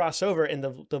cross over and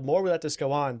the more we let this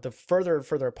go on, the further and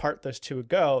further apart those two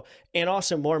go. And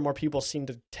also more and more people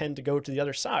tend to go to the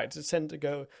other side, to tend to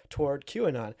go toward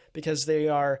QAnon because they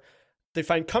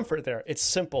find comfort there. It's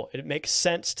simple. It makes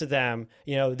sense to them.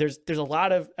 You know, there's a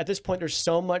lot of, at this point, there's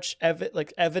so much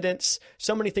evidence,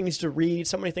 so many things to read,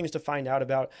 so many things to find out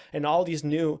about. And all these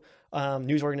new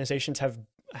news organizations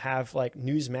have like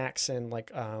Newsmax and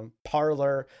like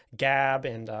Parler, Gab,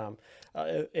 and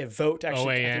Vote.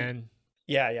 Actually, OAN.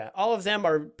 Yeah. All of them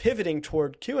are pivoting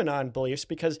toward QAnon beliefs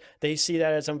because they see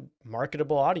that as a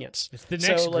marketable audience. It's the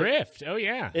next grift. Oh,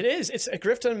 yeah. It is. It's a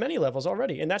grift on many levels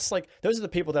already. And that's like, those are the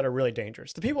people that are really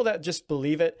dangerous. The people that just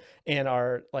believe it and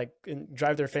are like, and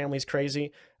drive their families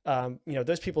crazy, you know,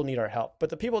 those people need our help. But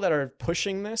the people that are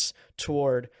pushing this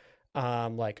toward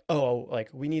like, oh, like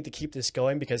we need to keep this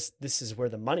going because this is where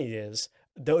the money is.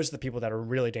 Those are the people that are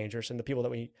really dangerous and the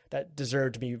people that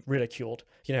deserve to be ridiculed.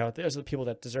 You know, those are the people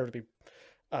that deserve to be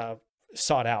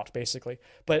sought out, basically.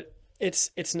 But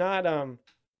it's not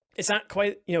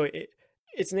quite, you know,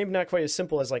 it's maybe not quite as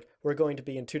simple as like we're going to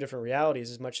be in two different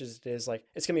realities as much as it is like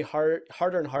it's gonna be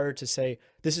harder and harder to say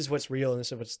this is what's real and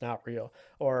this is what's not real,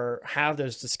 or have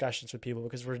those discussions with people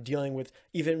because we're dealing with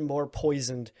even more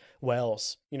poisoned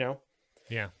wells, you know?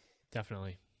 Yeah,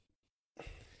 definitely.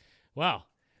 Wow.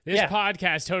 This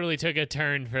podcast totally took a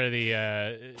turn for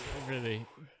the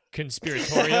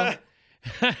conspiratorial.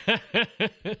 I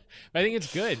think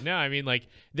it's good. No, I mean, like,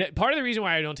 part of the reason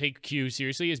why I don't take Q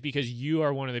seriously is because you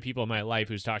are one of the people in my life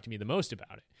who's talked to me the most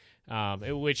about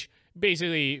it. Which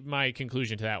basically my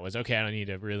conclusion to that was, okay, I don't need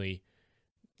to really,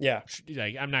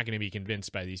 like, I'm not going to be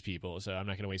convinced by these people, so I'm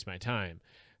not going to waste my time.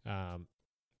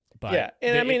 But yeah,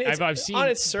 and I mean, I've seen on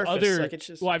its surface, like it's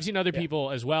just, I've seen other people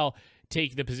as well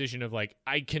take the position of like,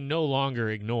 I can no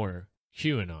longer ignore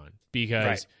QAnon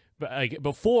because. But like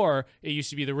before, it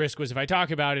used to be the risk was if I talk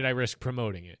about it, I risk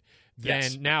promoting it.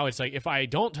 Then now it's like if I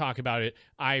don't talk about it,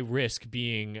 I risk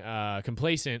being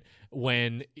complacent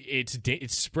when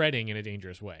it's spreading in a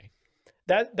dangerous way.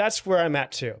 That's where I'm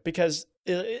at too, because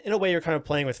in a way you're kind of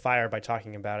playing with fire by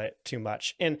talking about it too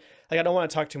much. And like I don't want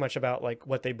to talk too much about like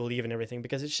what they believe and everything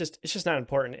because it's just not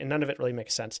important and none of it really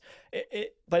makes sense.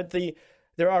 But the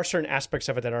there are certain aspects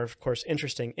of it that are, of course,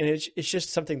 interesting, and it's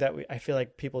just something that I feel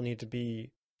like people need to be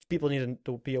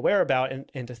aware about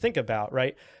and to think about,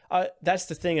 right? That's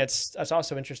the thing that's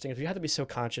also interesting, is you have to be so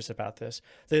conscious about this.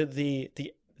 The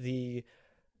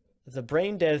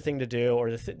brain dead thing to do,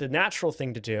 or the natural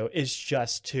thing to do, is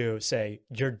just to say,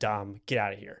 you're dumb, get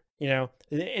out of here,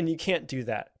 and you can't do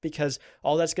that, because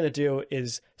all that's going to do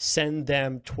is send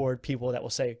them toward people that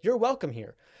will say, you're welcome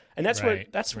here. And that's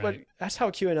how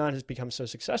QAnon has become so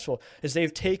successful, is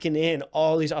they've taken in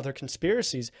all these other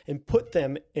conspiracies and put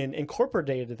them and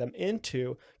incorporated them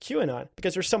into QAnon,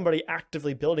 because there's somebody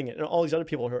actively building it and all these other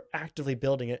people who are actively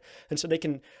building it. And so they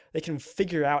can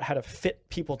figure out how to fit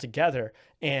people together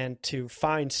and to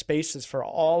find spaces for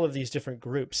all of these different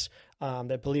groups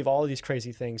that believe all of these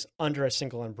crazy things under a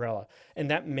single umbrella.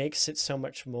 And that makes it so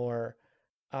much more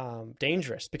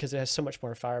dangerous, because it has so much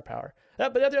more firepower.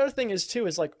 But the other thing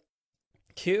is like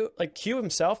Q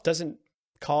himself doesn't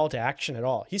call to action at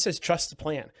all. He says, trust the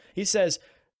plan. He says,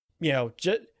 you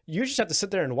just have to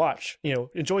sit there and watch,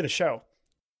 enjoy the show.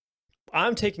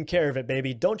 I'm taking care of it,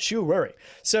 baby. Don't you worry.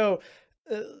 So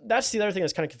that's the other thing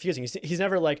that's kind of confusing. He's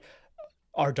never like,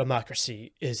 our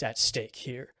democracy is at stake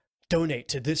here. Donate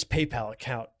to this PayPal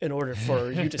account in order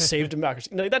for you to save democracy.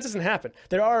 No, that doesn't happen.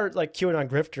 There are like QAnon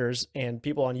grifters and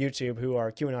people on YouTube who are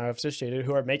QAnon associated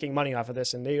who are making money off of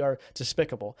this, and they are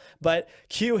despicable. But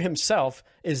Q himself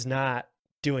is not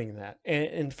doing that.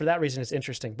 And for that reason, it's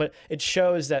interesting. But it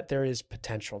shows that there is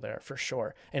potential there for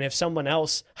sure. And if someone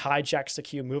else hijacks the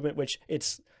Q movement, which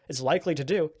it's likely to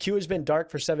do, Q has been dark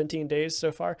for 17 days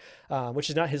so far, which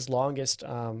is not his longest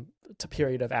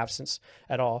period of absence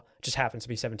at all. It just happens to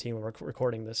be 17 when we're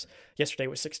recording this. Yesterday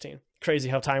was 16. Crazy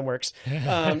how time works. If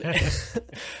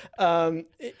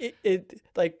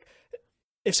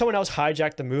someone else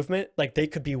hijacked the movement, like, they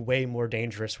could be way more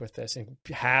dangerous with this and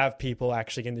have people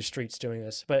actually in the streets doing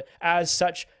this. But as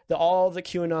such, all the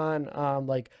QAnon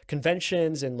like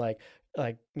conventions and like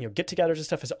get-togethers and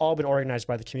stuff has all been organized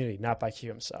by the community, not by Q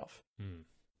himself.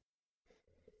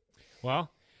 Well,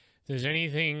 if there's any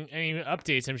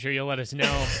updates, I'm sure you'll let us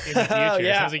know in the future.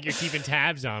 It sounds like you're keeping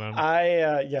tabs on them.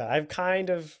 I've kind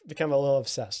of become a little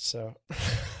obsessed. So,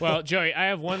 well, Joey, I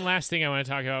have one last thing I want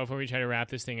to talk about before we try to wrap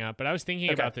this thing up. But I was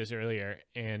thinking about this earlier,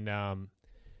 and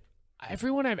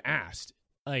everyone I've asked,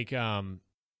 like,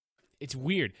 it's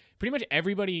weird. Pretty much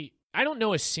everybody. I don't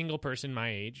know a single person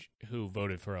my age who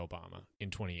voted for Obama in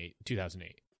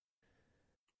 2008.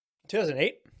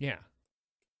 2008? Yeah.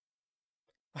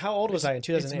 How old was I in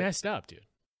 2008? It's messed up, dude.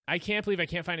 I can't believe I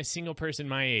can't find a single person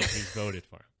my age who's voted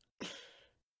for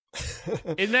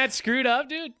him. Isn't that screwed up,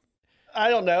 dude? I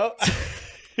don't know.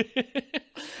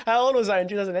 How old was I in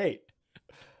 2008?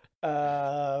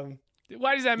 Why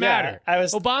does that matter?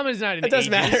 Obama's not an It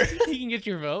doesn't matter. He can get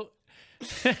your vote.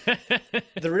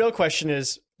 The real question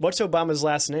is, what's Obama's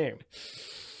last name?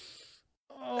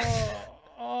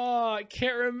 I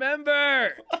can't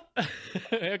remember.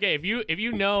 Okay, if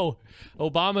you know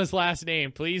Obama's last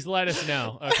name, please let us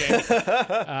know. Okay,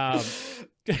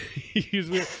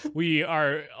 we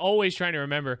are always trying to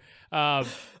remember.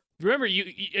 Remember,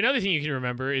 another thing you can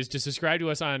remember is to subscribe to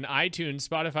us on iTunes,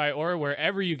 Spotify, or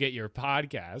wherever you get your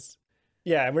podcasts.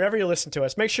 Yeah, and whenever you listen to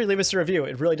us, make sure you leave us a review.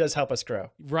 It really does help us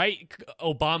grow. Write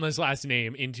Obama's last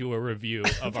name into a review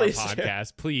of our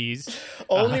podcast, please.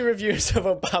 Only reviews of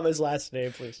Obama's last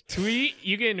name, please. Tweet.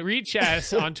 You can reach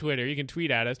us on Twitter. You can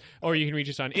tweet at us, or you can reach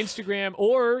us on Instagram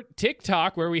or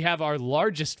TikTok, where we have our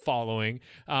largest following,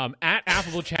 at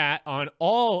Affable Chat on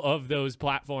all of those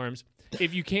platforms.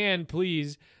 If you can,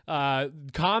 please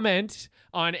comment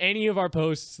on any of our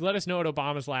posts. Let us know what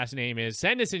Obama's last name is.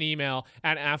 Send us an email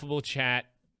at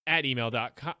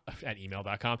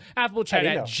affablechat@gmail.com,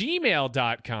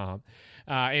 affablechat@gmail.com,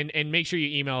 and make sure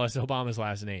you email us Obama's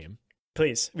last name.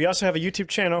 Please. We also have a YouTube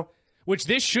channel, which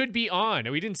this should be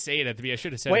on. We didn't say it at the beginning. I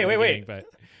should have said it at the beginning, but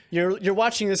You're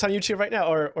watching this on YouTube right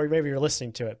now, or maybe you're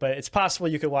listening to it, but it's possible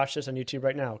you could watch this on YouTube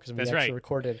right now, because we actually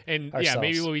recorded and ourselves. Yeah,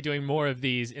 maybe we'll be doing more of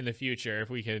these in the future if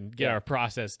we can get our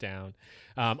process down.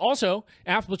 Also,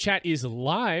 Affable Chat is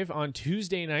live on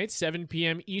Tuesday nights, 7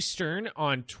 p.m. Eastern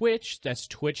on Twitch. That's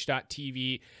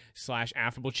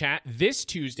twitch.tv/AffableChat. This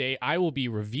Tuesday, I will be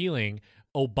revealing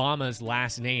Obama's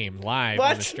last name live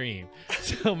on the stream.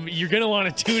 So you're going to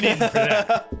want to tune in for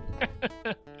that.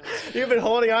 You've been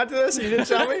holding on to this and you didn't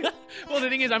tell me? Well, the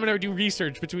thing is, I'm going to do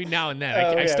research between now and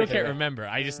then. I still can't remember.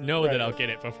 I just know that I'll get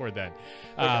it before then.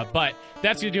 But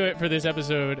that's going to do it for this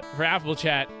episode. For Affable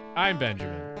Chat, I'm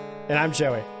Benjamin. And I'm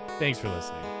Joey. Thanks for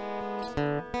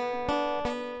listening.